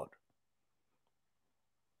will of God.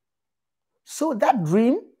 So that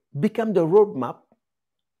dream became the roadmap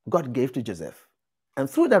God gave to Joseph. And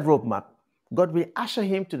through that roadmap, God will usher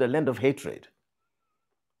him to the land of hatred.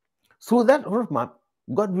 Through that roadmap,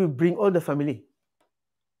 God will bring all the family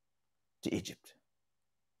to Egypt.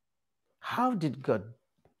 How did God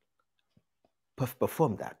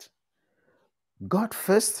perform that? God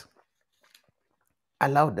first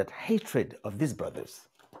allowed that hatred of these brothers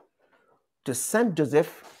to send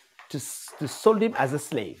Joseph to sell him as a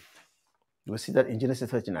slave. You will see that in Genesis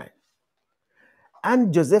 39.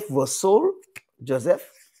 And Joseph was sold.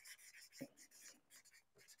 Joseph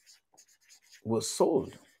was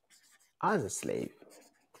sold as a slave.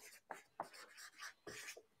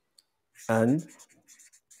 And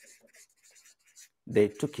they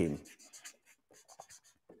took him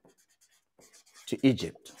to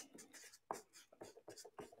Egypt.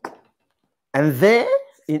 And there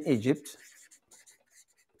in Egypt,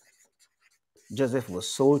 Joseph was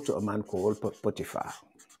sold to a man called Potiphar.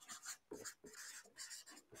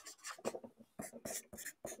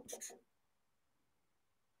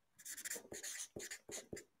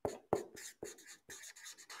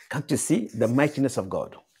 Can't you see the mightiness of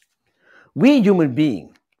God? We human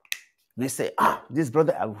beings, we say, these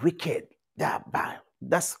brothers are wicked, they are bad.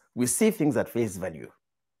 We see things at face value.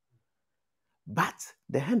 But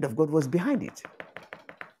the hand of God was behind it.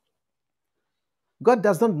 God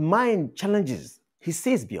does not mind challenges. He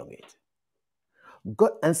sees beyond it.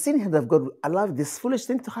 God, unseen hand of God allowed this foolish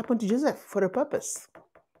thing to happen to Joseph for a purpose.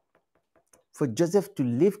 For Joseph to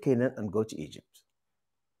leave Canaan and go to Egypt.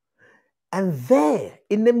 And there,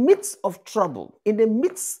 in the midst of trouble, in the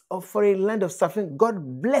midst of foreign land of suffering,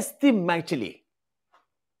 God blessed him mightily.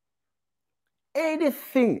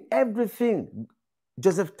 Everything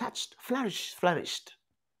Joseph touched flourished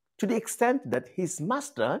to the extent that his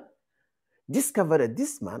master discovered that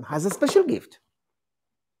this man has a special gift.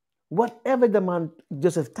 Whatever the man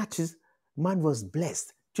Joseph touches, man was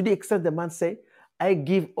blessed to the extent the man said, "I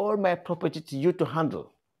give all my property to you to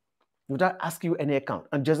handle without asking you any account."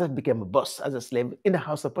 And Joseph became a boss as a slave in the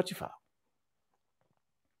house of Potiphar.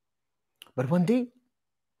 But one day,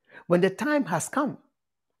 when the time has come,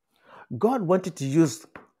 God wanted to use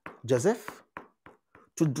Joseph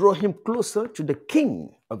to draw him closer to the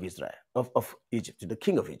king of Israel, of Egypt, to the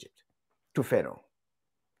king of Egypt, to Pharaoh.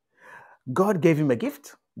 God gave him a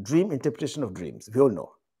gift, dream, interpretation of dreams, we all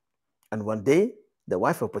know. And one day, the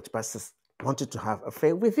wife of Potiphar wanted to have an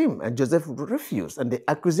affair with him, and Joseph refused, and they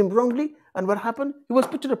accused him wrongly, and what happened? He was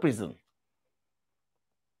put to the prison.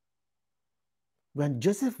 When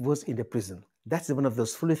Joseph was in the prison, that's one of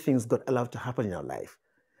those foolish things God allowed to happen in our life.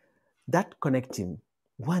 That connects him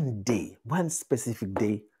one day, one specific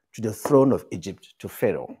day, to the throne of Egypt, to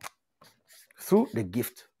Pharaoh, through the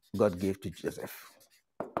gift God gave to Joseph.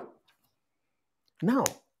 Now,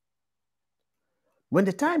 when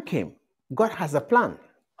the time came, God has a plan.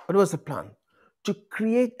 What was the plan? To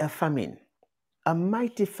create a famine, a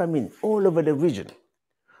mighty famine all over the region,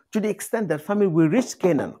 to the extent that famine will reach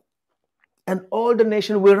Canaan, and all the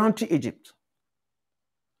nation will run to Egypt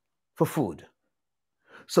for food.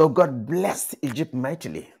 So God blessed Egypt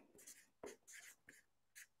mightily.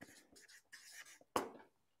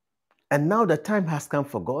 And now the time has come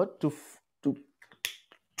for God to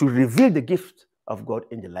reveal the gift of God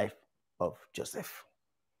in the life of Joseph.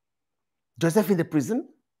 Joseph in the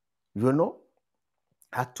prison, you know,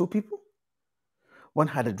 had two people. One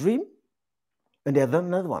had a dream, and the other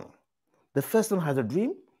another one. The first one had a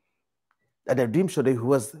dream, and the dream showed that he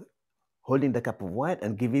was holding the cup of wine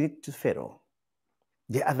and giving it to Pharaoh.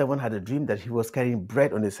 The other one had a dream that he was carrying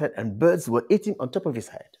bread on his head and birds were eating on top of his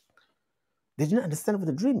head. They didn't understand what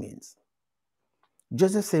the dream means.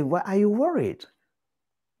 Joseph said, "Why are you worried?"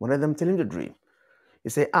 One of them told him the dream. He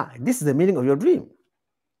said, "This is the meaning of your dream.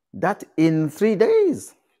 that in 3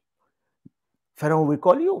 days, Pharaoh will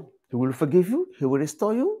call you. He will forgive you. He will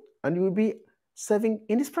restore you. And you will be serving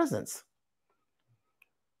in his presence.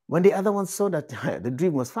 When the other one saw that the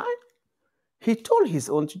dream was fine, he told his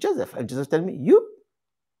own to Joseph. And Joseph told me,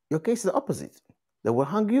 your case is the opposite. They will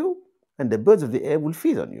hang you, and the birds of the air will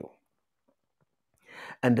feed on you.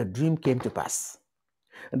 And the dream came to pass.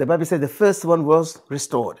 And the Bible said the first one was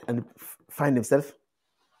restored and find himself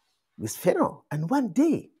with Pharaoh. And one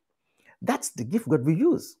day, that's the gift God will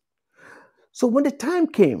use. So when the time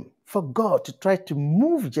came for God to try to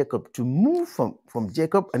move Jacob, to move from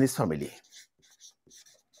Jacob and his family,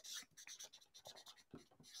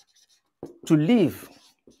 to leave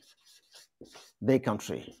their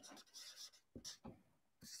country,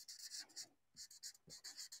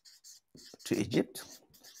 to Egypt,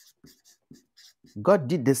 God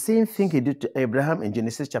did the same thing he did to Abraham in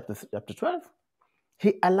Genesis chapter 12.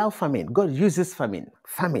 He allowed famine. God uses famine.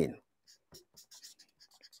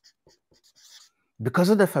 Because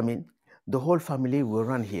of the famine, the whole family will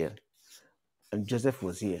run here. And Joseph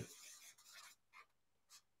was here.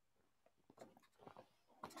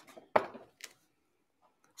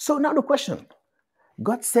 So now the question,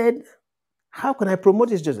 God said, how can I promote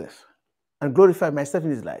this Joseph and glorify myself in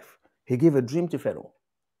his life? He gave a dream to Pharaoh.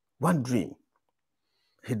 One dream.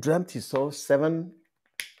 He dreamt he saw 7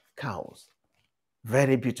 cows,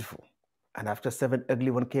 very beautiful. And after 7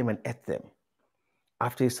 ugly ones came and ate them.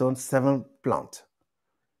 After he saw 7 plants,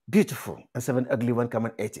 beautiful, and 7 ugly ones come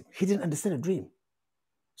and ate him. He didn't understand the dream.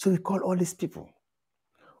 So he called all these people.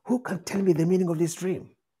 Who can tell me the meaning of this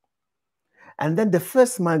dream? And then the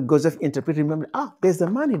first man Joseph interpreted, remember, there's a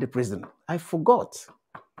man in the prison. I forgot.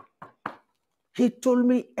 He told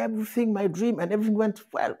me everything, my dream, and everything went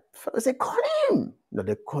well. Pharaoh said, call him. No,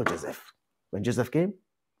 they called Joseph. When Joseph came,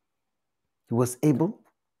 he was able,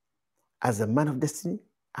 as a man of destiny,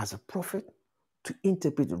 as a prophet, to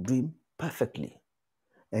interpret the dream perfectly.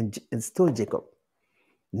 And told Jacob,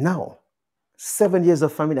 now, 7 years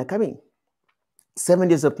of famine are coming. 7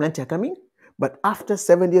 years of plenty are coming. But after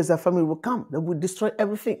 7 years of famine will come, that will destroy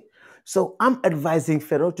everything. So I'm advising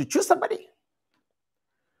Pharaoh to choose somebody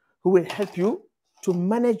who will help you to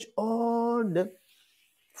manage all the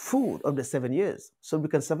food of the 7 years so we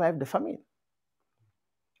can survive the famine.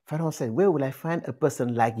 Pharaoh said, where will I find a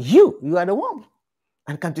person like you? You are the one.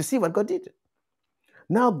 And can't you see what God did?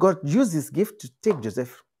 Now God used this gift to take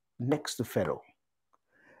Joseph next to Pharaoh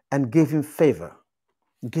and gave him favor,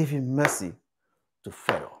 gave him mercy to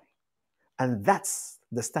Pharaoh. And that's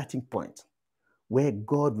the starting point where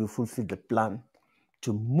God will fulfill the plan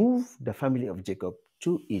to move the family of Jacob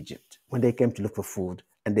to Egypt when they came to look for food,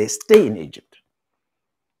 and they stay in Egypt.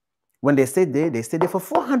 When they stayed there for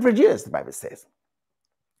 400 years, the Bible says.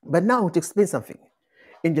 But now to explain something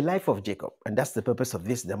in the life of Jacob, and that's the purpose of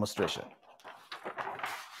this demonstration.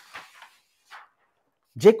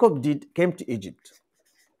 Jacob came to Egypt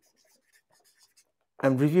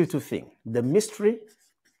and revealed 2 things: the mystery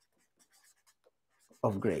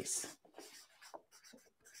of grace,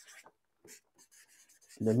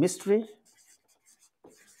 the mystery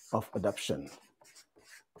of adoption.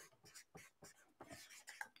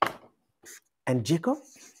 And Jacob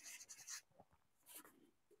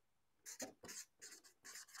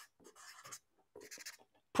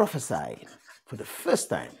prophesied for the first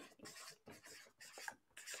time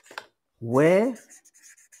where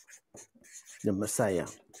the Messiah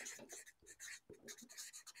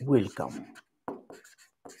will come.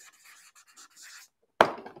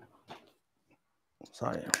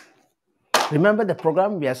 Sorry. Remember the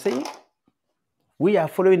program we are saying? We are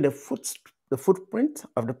following the footprint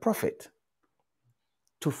of the prophet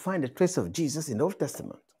to find a trace of Jesus in the Old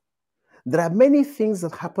Testament. There are many things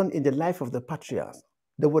that happen in the life of the patriarchs.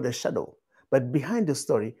 They were a shadow. But behind the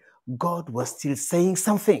story, God was still saying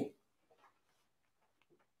something.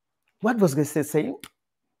 What was God saying?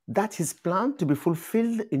 That his plan to be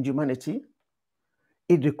fulfilled in humanity,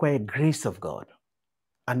 it required grace of God.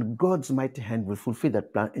 And God's mighty hand will fulfill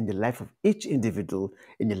that plan in the life of each individual,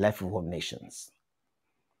 in the life of all nations.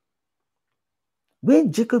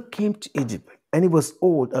 When Jacob came to Egypt and he was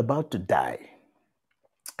old, about to die,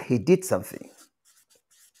 he did something.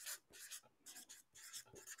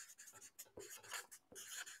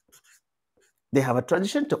 They have a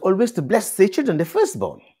tradition to always to bless their children, the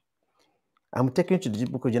firstborn. I'm taking you to the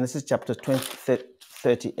book of Genesis chapter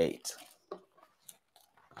 38.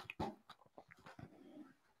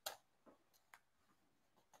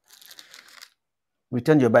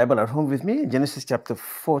 Return your Bible at home with me, Genesis chapter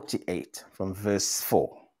 48 from verse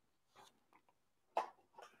 4.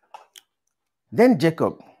 Then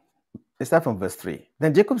Jacob, let's start from verse 3.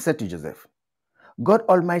 Then Jacob said to Joseph, God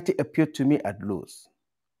Almighty appeared to me at Luz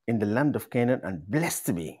in the land of Canaan and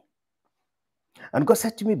blessed me. And God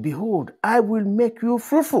said to me, behold, I will make you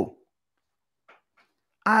fruitful.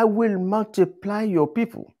 I will multiply your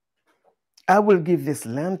people. I will give this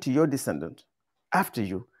land to your descendant after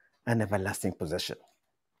you, an everlasting possession.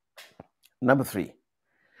 Number 3.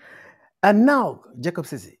 And now, Jacob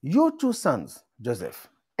says, your 2 sons, Joseph,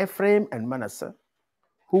 Ephraim and Manasseh,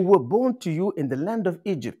 who were born to you in the land of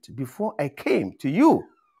Egypt before I came to you,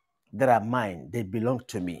 they are mine, they belong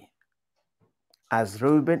to me. As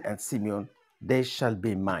Reuben and Simeon, they shall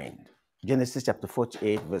be mine. Genesis chapter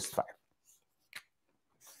 48, verse 5.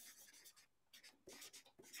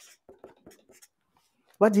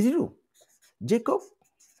 What did he do? Jacob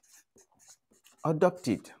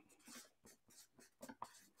adopted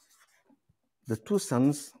the 2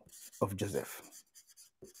 sons of Joseph,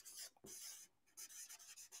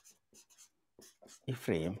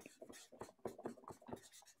 Ephraim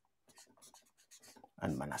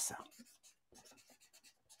and Manasseh.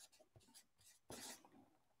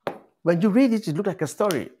 When you read it, it looks like a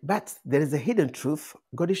story, but there is a hidden truth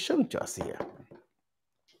God is showing to us here.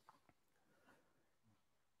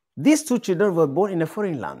 These 2 children were born in a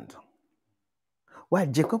foreign land, while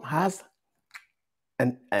Jacob has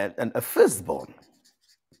a firstborn,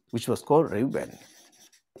 which was called Reuben.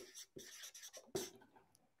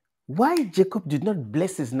 Why Jacob did not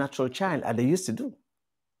bless his natural child as they used to do?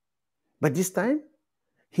 But this time,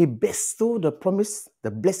 he bestowed the promise,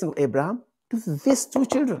 the blessing of Abraham, to these 2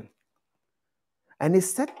 children. And he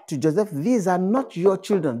said to Joseph, these are not your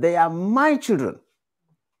children, they are my children.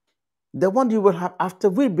 The one you will have after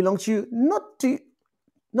will belong to you, not to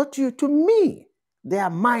you, to me. They are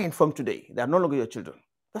mine from today. They are no longer your children.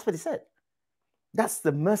 That's what he said. That's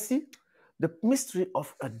the mercy, the mystery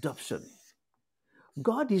of adoption.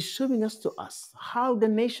 God is showing us to us how the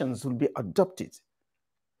nations will be adopted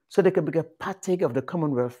so they can become partaker of the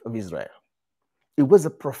commonwealth of Israel. It was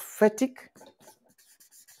a prophetic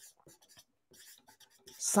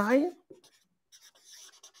sign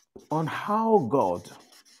on how God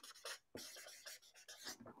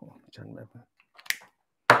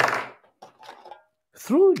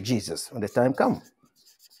through Jesus, when the time comes,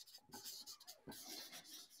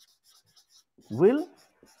 will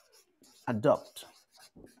adopt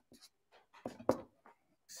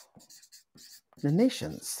the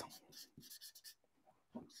nations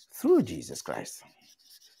through Jesus Christ,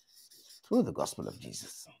 through the gospel of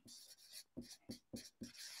Jesus.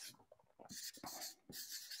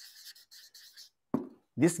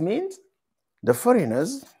 This means the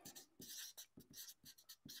foreigners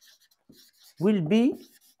will be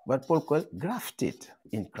what Paul called grafted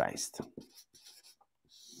in Christ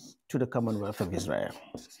to the commonwealth of Israel.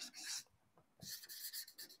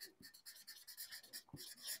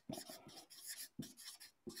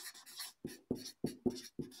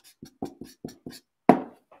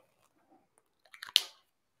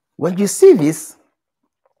 When you see this,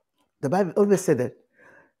 the Bible always said that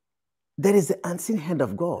there is the unseen hand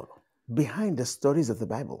of God behind the stories of the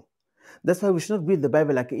Bible. That's why we should not read the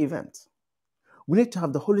Bible like an event. We need to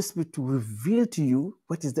have the Holy Spirit to reveal to you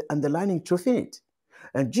what is the underlying truth in it.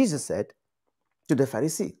 And Jesus said to the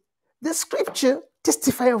Pharisee, the scripture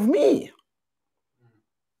testify of me.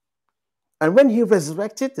 And when he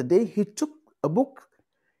resurrected the day, he took a book.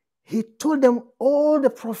 He told them all the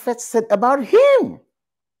prophets said about him.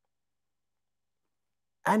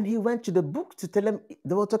 And he went to the book to tell them,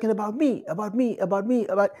 they were talking about me, about me, about me,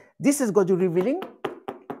 about... This is God revealing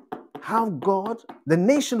how God, the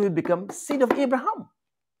nation will become seed of Abraham.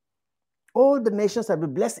 All the nations will be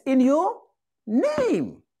blessed in your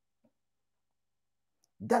name.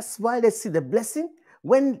 That's why let's see the blessing.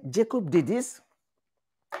 When Jacob did this,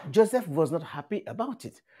 Joseph was not happy about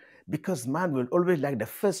it because man will always like the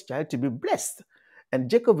first child to be blessed. And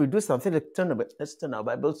Jacob will do something. Let's turn our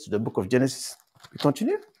Bibles to the book of Genesis. We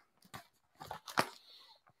continue.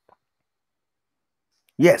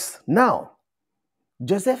 Yes, now,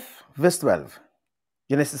 Joseph, verse 12,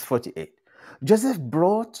 Genesis 48. Joseph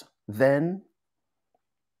brought then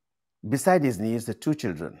beside his knees the 2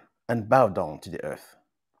 children and bowed down to the earth.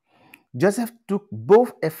 Joseph took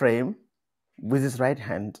both Ephraim with his right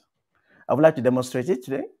hand. I would like to demonstrate it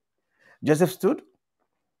today. Joseph stood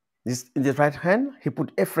in his right hand. He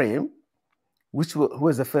put Ephraim, who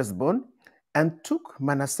was the firstborn, and took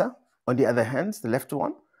Manasseh on the other hand, the left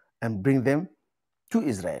one, and bring them to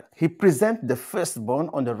Israel. He presented the firstborn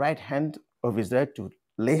on the right hand of Israel to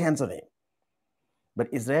lay hands on him. But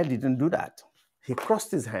Israel didn't do that. He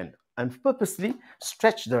crossed his hand and purposely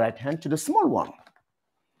stretched the right hand to the small one.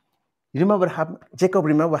 You remember what happened? Jacob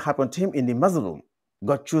remembered what happened to him in the muzzle room.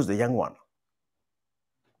 God chose the young one.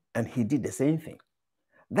 And he did the same thing.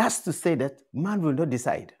 That's to say that man will not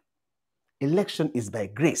decide. Election is by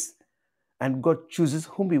grace. And God chooses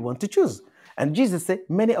whom we want to choose. And Jesus said,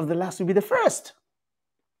 many of the last will be the first.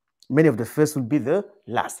 Many of the first will be the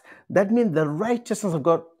last. That means the righteousness of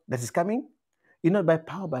God that is coming, not by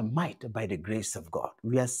power, by might, by the grace of God.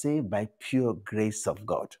 We are saved by pure grace of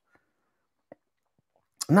God.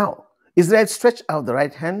 Now, Israel stretched out the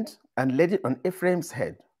right hand and laid it on Ephraim's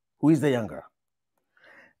head, who is the younger,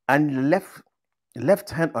 and left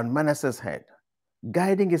hand on Manasseh's head,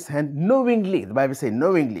 guiding his hand knowingly, the Bible says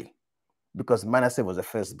knowingly, because Manasseh was the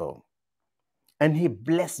firstborn. And he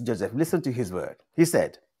blessed Joseph. Listen to his word. He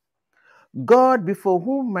said, God before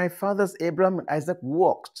whom my fathers Abraham and Isaac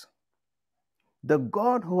walked, the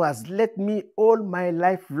God who has led me all my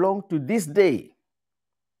life long to this day,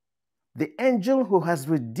 the angel who has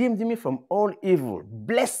redeemed me from all evil,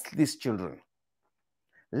 bless these children.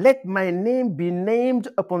 Let my name be named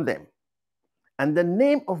upon them, and the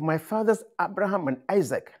name of my fathers Abraham and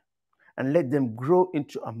Isaac, and let them grow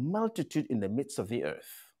into a multitude in the midst of the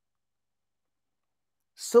earth.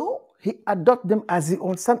 So he adopted them as his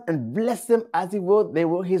own son and blessed them as they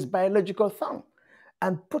were his biological son,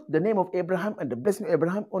 and put the name of Abraham and the blessing of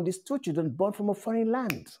Abraham on these two children born from a foreign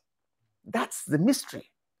land. That's the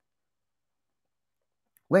mystery.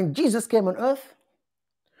 When Jesus came on earth,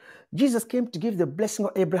 Jesus came to give the blessing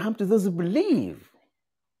of Abraham to those who believe.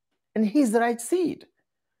 And he's the right seed.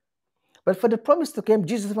 But for the promise to come,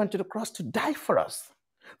 Jesus went to the cross to die for us.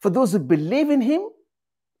 For those who believe in him,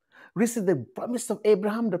 receive the promise of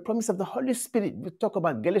Abraham, the promise of the Holy Spirit. We talk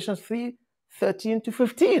about Galatians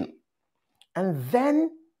 3:13-15. And then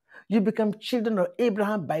you become children of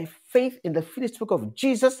Abraham by faith in the finished work of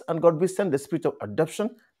Jesus, and God will send the spirit of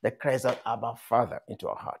adoption that cries out, Abba, Father, into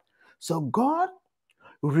our heart. So God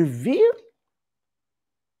revealed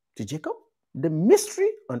to Jacob the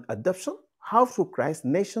mystery on adoption, how through Christ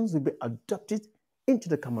nations will be adopted into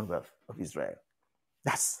the commonwealth of Israel.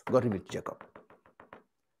 That's God revealed to Jacob.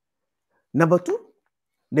 Number two,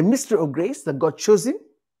 the mystery of grace that God chose him.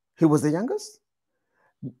 He was the youngest.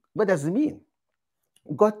 What does it mean?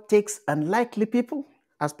 God takes unlikely people,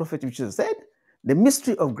 as Prophet Jesus said. The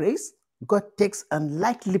mystery of grace, God takes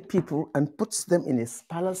unlikely people and puts them in his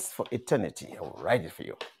palace for eternity. I will write it for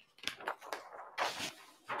you.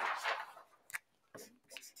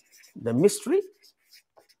 The mystery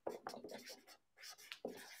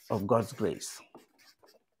of God's grace.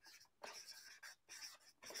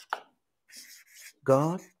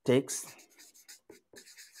 God takes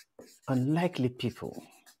unlikely people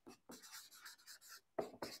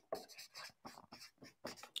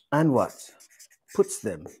and what? Puts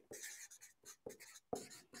them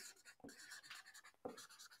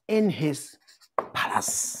in his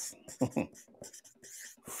palace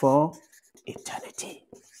for eternity.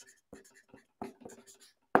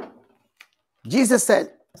 Jesus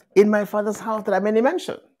said, in my Father's house there are many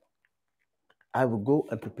mansions. I will go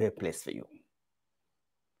and prepare a place for you.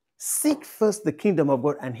 Seek first the kingdom of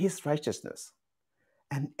God and his righteousness,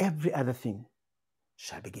 and every other thing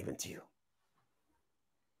shall be given to you.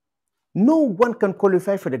 No one can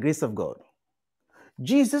qualify for the grace of God.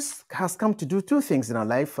 Jesus has come to do two things in our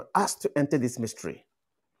life for us to enter this mystery.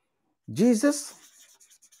 Jesus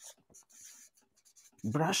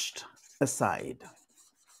brushed aside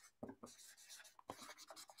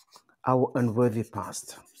our unworthy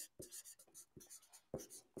past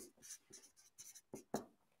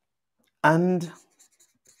and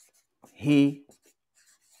he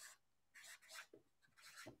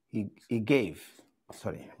gave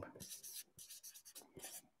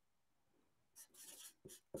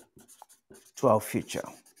to our future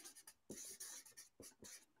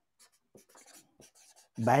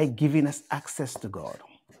by giving us access to God,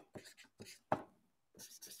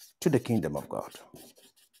 to the kingdom of God.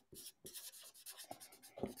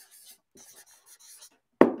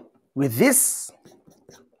 With this,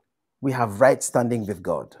 we have right standing with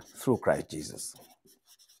God through Christ Jesus.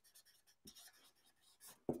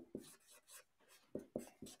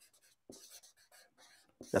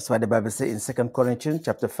 That's why the Bible says in 2 Corinthians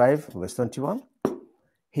chapter 5, verse 21,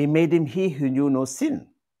 he made him he who knew no sin,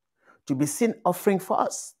 to be sin offering for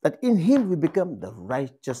us, that in him we become the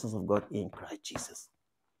righteousness of God in Christ Jesus.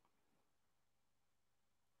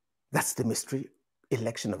 That's the mystery,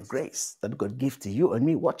 election of grace that God gives to you and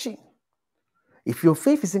me watching. If your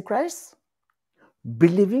faith is in Christ,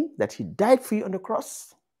 believing that he died for you on the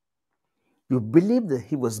cross, you believe that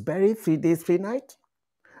he was buried 3 days, 3 nights,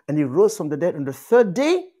 and he rose from the dead on the third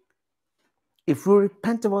day, if we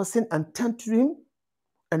repent of our sin and turn to him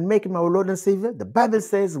and make him our Lord and Savior, the Bible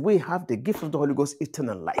says we have the gift of the Holy Ghost,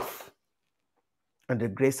 eternal life. and the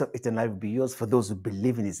grace of eternal life will be yours for those who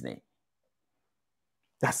believe in his name.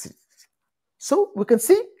 That's it. So we can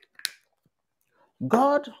see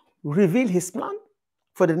God revealed his plan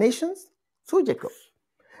for the nations through Jacob.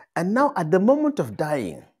 And now at the moment of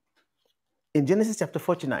dying, in Genesis chapter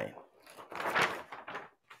 49,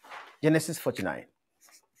 Genesis 49,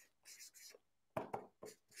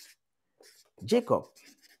 Jacob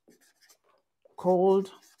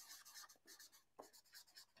called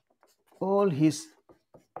all his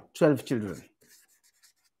 12 children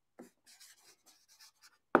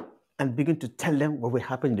and began to tell them what will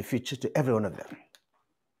happen in the future to every one of them.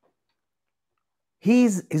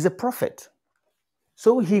 He's a prophet.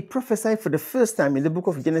 So he prophesied for the first time in the book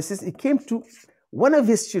of Genesis. He came to one of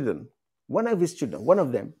his children, one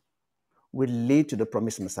of them will lead to the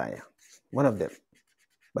promised Messiah. One of them.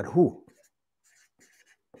 But who?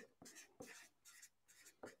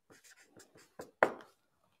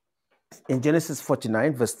 In Genesis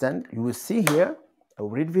 49, verse 10, you will see here, I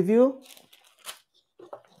will read with you.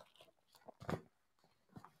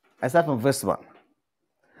 I start from verse 1.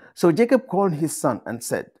 So Jacob called his son and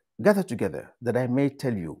said, gather together, that I may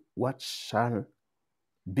tell you what shall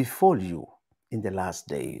befall you in the last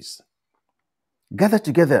days. Gather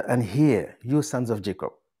together and hear, you sons of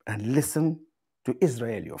Jacob, and listen to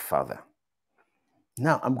Israel your father.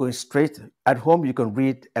 Now I'm going straight. At home you can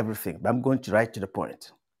read everything, but I'm going to right to the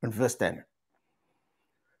point. In verse 10,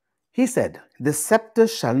 he said, the scepter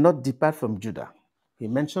shall not depart from Judah. He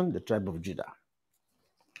mentioned the tribe of Judah.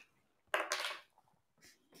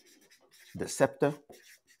 The scepter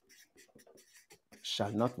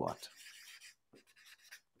shall not what?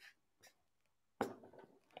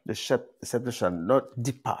 The scepter shall not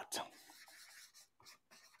depart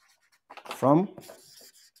from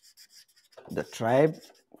the tribe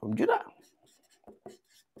from Judah.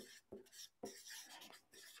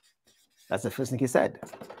 That's the first thing he said.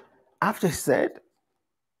 After he said,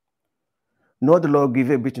 nor the Lord give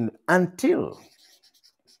a beating until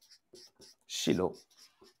Shiloh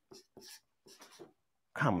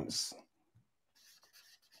comes.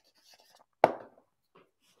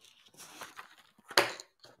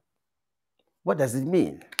 What does it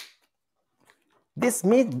mean? This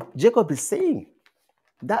means Jacob is saying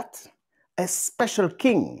that a special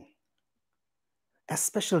king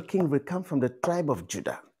will come from the tribe of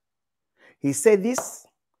Judah. He said this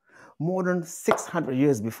more than 600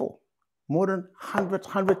 years before, more than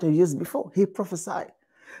 100 years before. He prophesied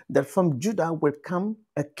that from Judah will come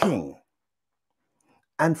a king.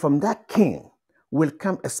 And from that king will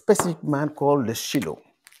come a specific man called the Shiloh,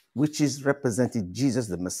 which is representing Jesus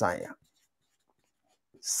the Messiah.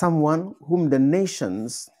 Someone whom the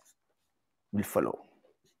nations will follow.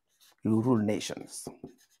 He will rule nations.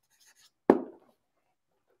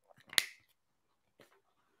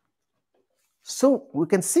 So we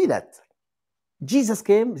can see that Jesus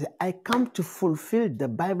came, I come to fulfill the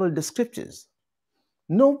Bible, the scriptures.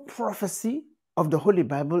 No prophecy of the Holy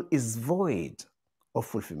Bible is void of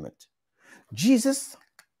fulfillment. Jesus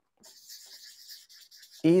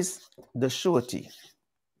is the surety,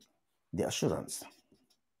 the assurance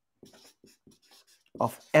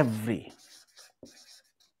of every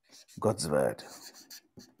God's word.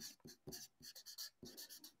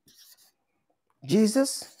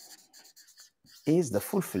 Jesus is the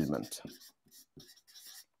fulfillment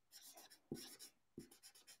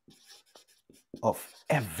of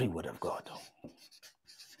every word of God.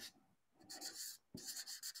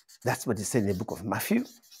 That's what he said in the book of Matthew,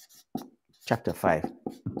 chapter 5,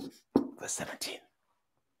 verse 17.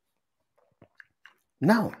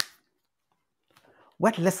 Now,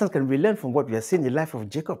 what lessons can we learn from what we are seeing in the life of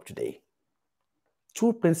Jacob today?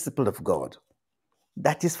 True principle of God.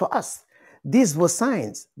 That is for us. These were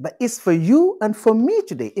signs, but it's for you and for me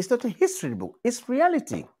today. It's not a history book, it's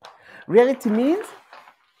reality. Reality means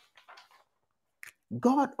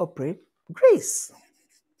God operates grace.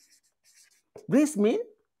 Grace means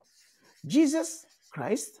Jesus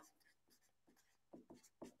Christ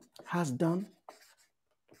has done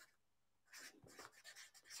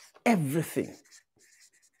everything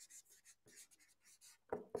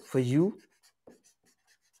for you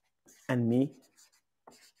and me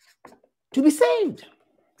to be saved.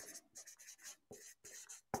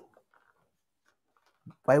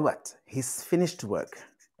 By what? His finished work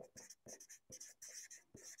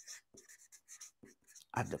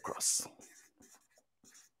at the cross,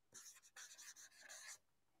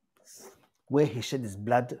 where he shed his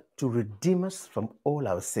blood to redeem us from all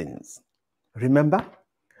our sins. Remember,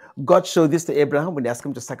 God showed this to Abraham when he asked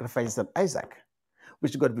him to sacrifice his son Isaac,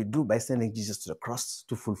 which God will do by sending Jesus to the cross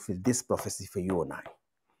to fulfill this prophecy for you and I.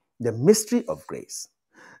 The mystery of grace.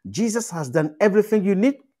 Jesus has done everything you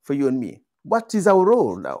need for you and me. What is our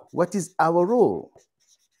role now? What is our role?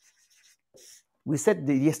 We said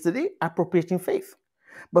yesterday, appropriating faith.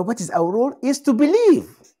 But what is our role is to believe.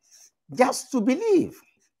 Just to believe.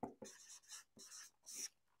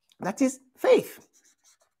 That is faith.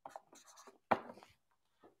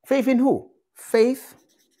 Faith in who? Faith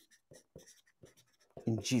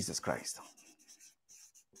in Jesus Christ,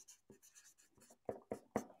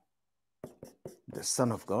 the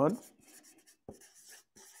Son of God,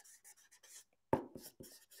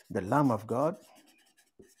 the Lamb of God,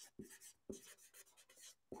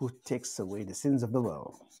 who takes away the sins of the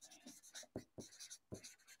world.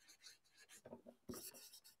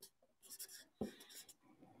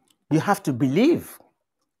 You have to believe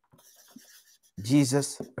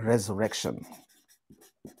Jesus' resurrection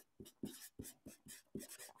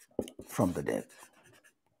from the dead.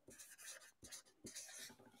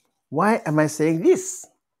 Why am I saying this?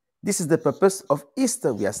 This is the purpose of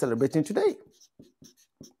Easter we are celebrating today.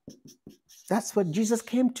 That's what Jesus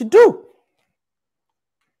came to do.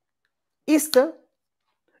 Easter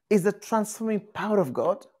is the transforming power of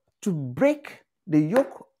God to break the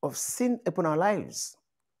yoke of sin upon our lives,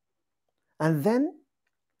 and then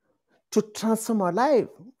to transform our life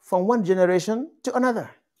from one generation to another,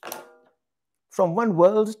 from one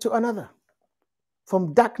world to another,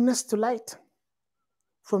 from darkness to light,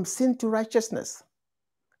 from sin to righteousness,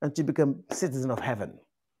 and to become citizens of heaven.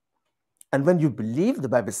 And when you believe, the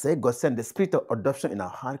Bible says, God sent the spirit of adoption in our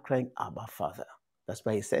heart, crying, Abba, Father. That's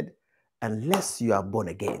why he said, unless you are born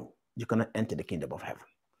again, you cannot enter the kingdom of heaven.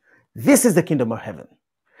 This is the kingdom of heaven.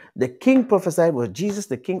 The king prophesied was Jesus,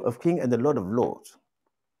 the King of kings and the Lord of lords.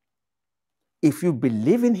 If you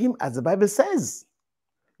believe in him, as the Bible says,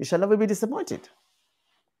 you shall never be disappointed.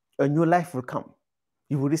 A new life will come.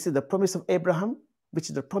 You will receive the promise of Abraham, which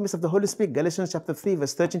is the promise of the Holy Spirit, Galatians chapter 3,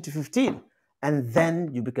 verse 13 to 15. And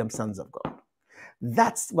then you become sons of God.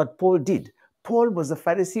 That's what Paul did. Paul was a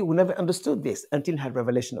Pharisee who never understood this until he had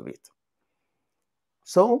revelation of it.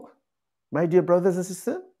 So, my dear brothers and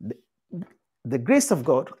sisters, the grace of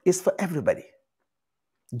God is for everybody.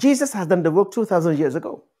 Jesus has done the work 2,000 years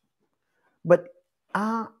ago. But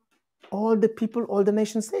are all the people, all the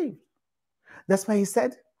nations saved? That's why he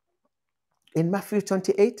said in Matthew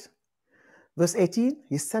 28, verse 18,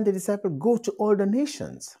 he sent the disciples, go to all the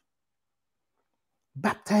nations.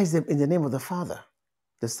 Baptize them in the name of the Father,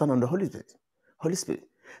 the Son, and the Holy Spirit. Holy Spirit.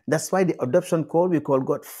 That's why the adoption call, we call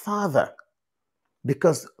God Father.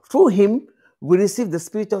 Because through him, we receive the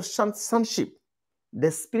spirit of sonship,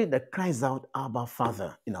 the spirit that cries out, Abba,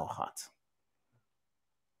 Father, in our heart.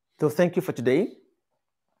 So thank you for today.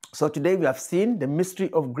 So today we have seen the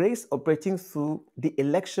mystery of grace operating through the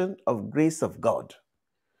election of grace of God.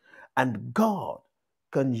 And God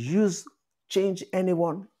can change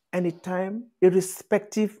anyone, anytime,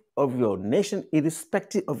 irrespective of your nation,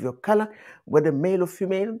 irrespective of your color, whether male or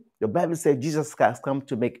female. The Bible says Jesus has come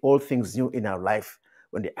to make all things new in our life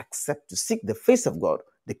when they accept to seek the face of God,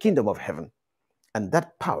 the kingdom of heaven. And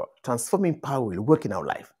that power, transforming power, will work in our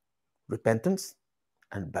life. Repentance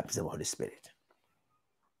and baptism of the Holy Spirit.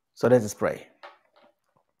 So let us pray.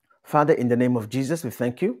 Father, in the name of Jesus, we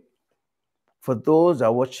thank you. For those who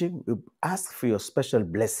are watching, we ask for your special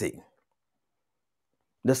blessing.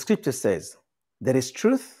 The scripture says, there is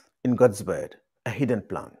truth in God's word, a hidden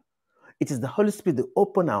plan. It is the Holy Spirit that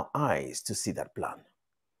opened our eyes to see that plan.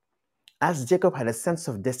 As Jacob had a sense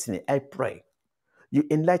of destiny, I pray you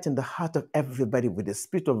enlighten the heart of everybody with the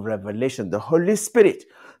spirit of revelation, the Holy Spirit,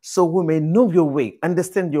 so we may know your way,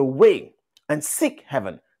 understand your way, and seek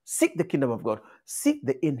heaven, seek the kingdom of God, seek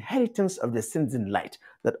the inheritance of the sins in light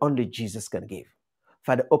that only Jesus can give.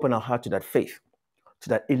 Father, open our heart to that faith, to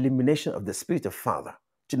that illumination of the Spirit of Father,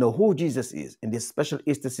 to know who Jesus is in this special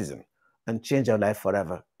Easter season, and change our life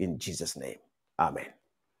forever in Jesus' name. Amen.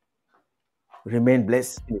 Remain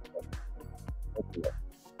blessed. Thank you.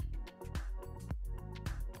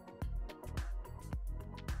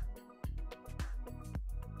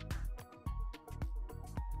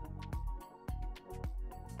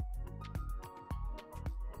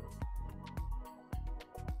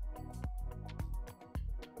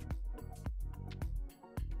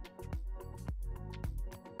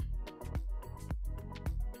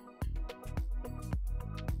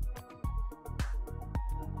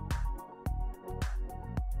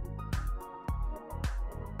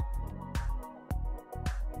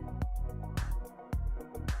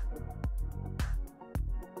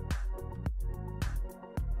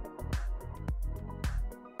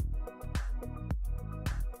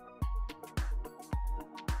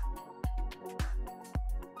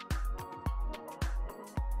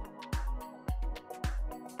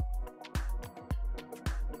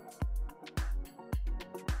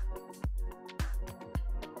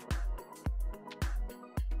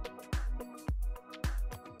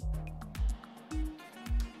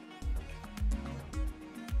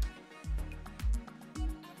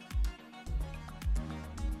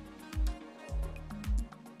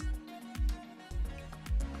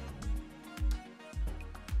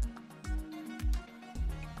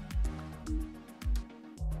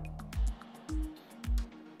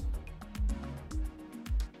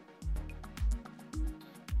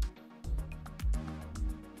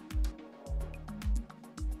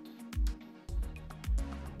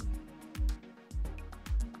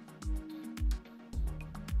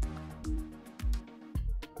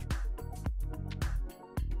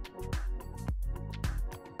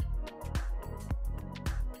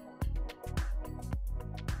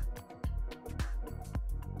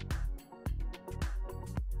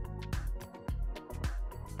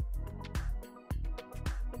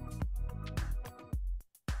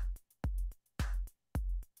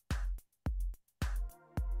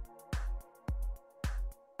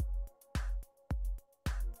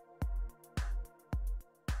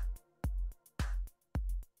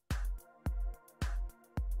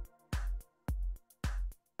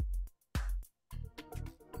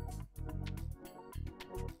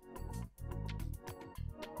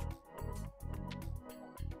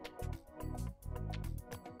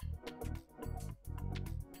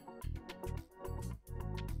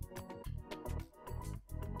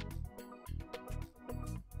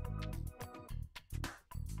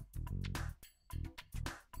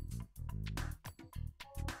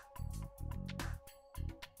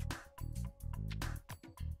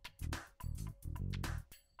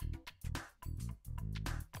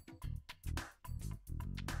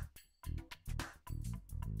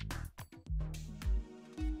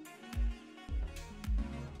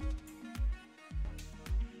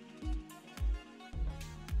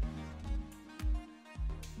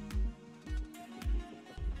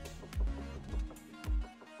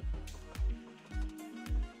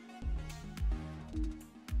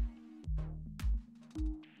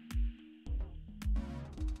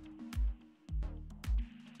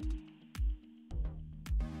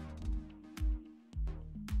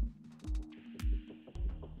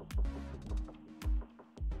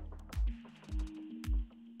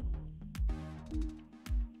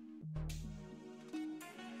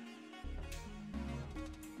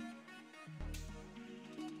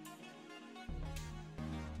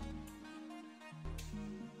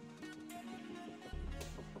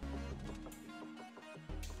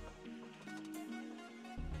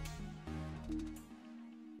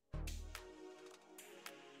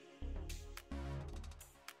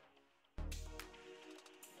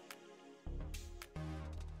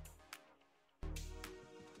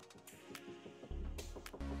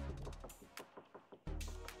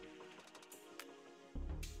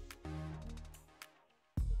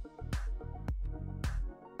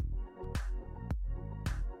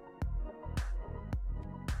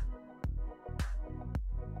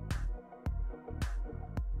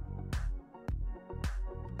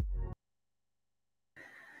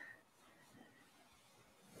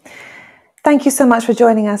 Thank you so much for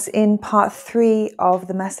joining us in part 3 of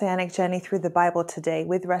the Messianic journey through the Bible today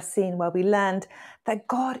with Racine, where we learned that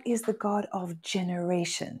God is the God of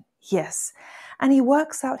generation. Yes. And he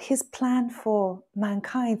works out his plan for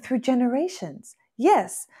mankind through generations.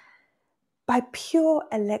 Yes. By pure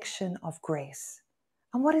election of grace.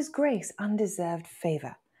 And what is grace? Undeserved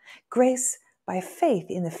favor. Grace by faith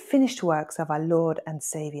in the finished works of our Lord and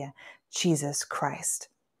Savior, Jesus Christ.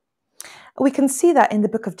 We can see that in the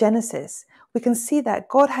book of Genesis. We can see that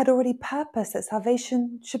God had already purposed that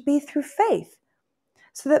salvation should be through faith,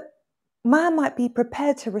 so that man might be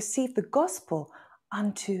prepared to receive the gospel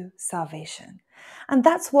unto salvation. And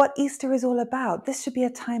that's what Easter is all about. This should be a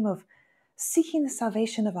time of seeking the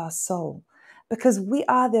salvation of our soul, because we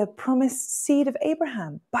are the promised seed of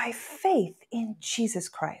Abraham by faith in Jesus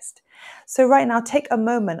Christ. So right now, take a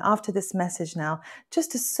moment after this message now,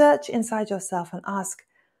 just to search inside yourself and ask,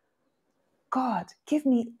 God, give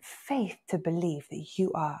me faith to believe that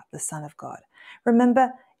you are the Son of God.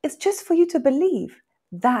 Remember, it's just for you to believe.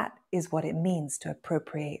 That is what it means to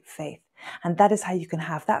appropriate faith. And that is how you can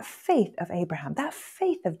have that faith of Abraham, that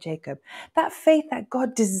faith of Jacob, that faith that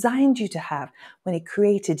God designed you to have when he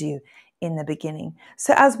created you in the beginning.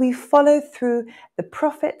 So as we follow through the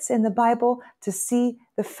prophets in the Bible to see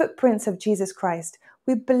the footprints of Jesus Christ,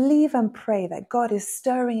 we believe and pray that God is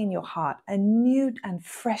stirring in your heart a new and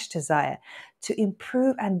fresh desire to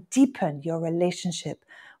improve and deepen your relationship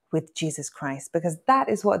with Jesus Christ, because that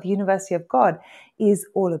is what the University of God is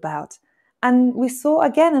all about. And we saw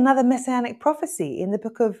again another messianic prophecy in the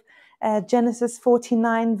book of Genesis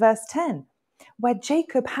 49 verse 10, where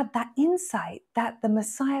Jacob had that insight that the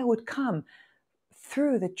Messiah would come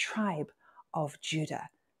through the tribe of Judah.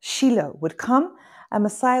 Shiloh would come, a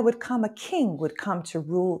Messiah would come, a king would come to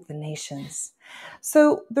rule the nations.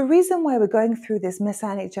 So the reason why we're going through this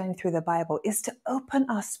messianic journey through the Bible is to open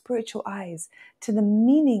our spiritual eyes to the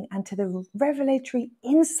meaning and to the revelatory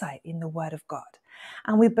insight in the Word of God.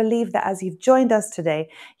 And we believe that as you've joined us today,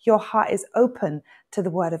 your heart is open to the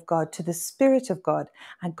Word of God, to the Spirit of God,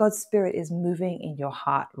 and God's Spirit is moving in your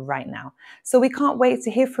heart right now. So we can't wait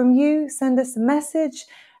to hear from you. Send us a message.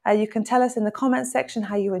 You can tell us in the comment section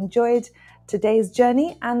how you enjoyed today's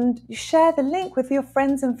journey, and share the link with your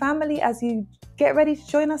friends and family as you get ready to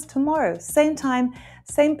join us tomorrow. Same time,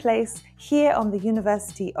 same place, here on the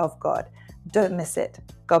University of God. Don't miss it.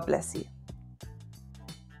 God bless you.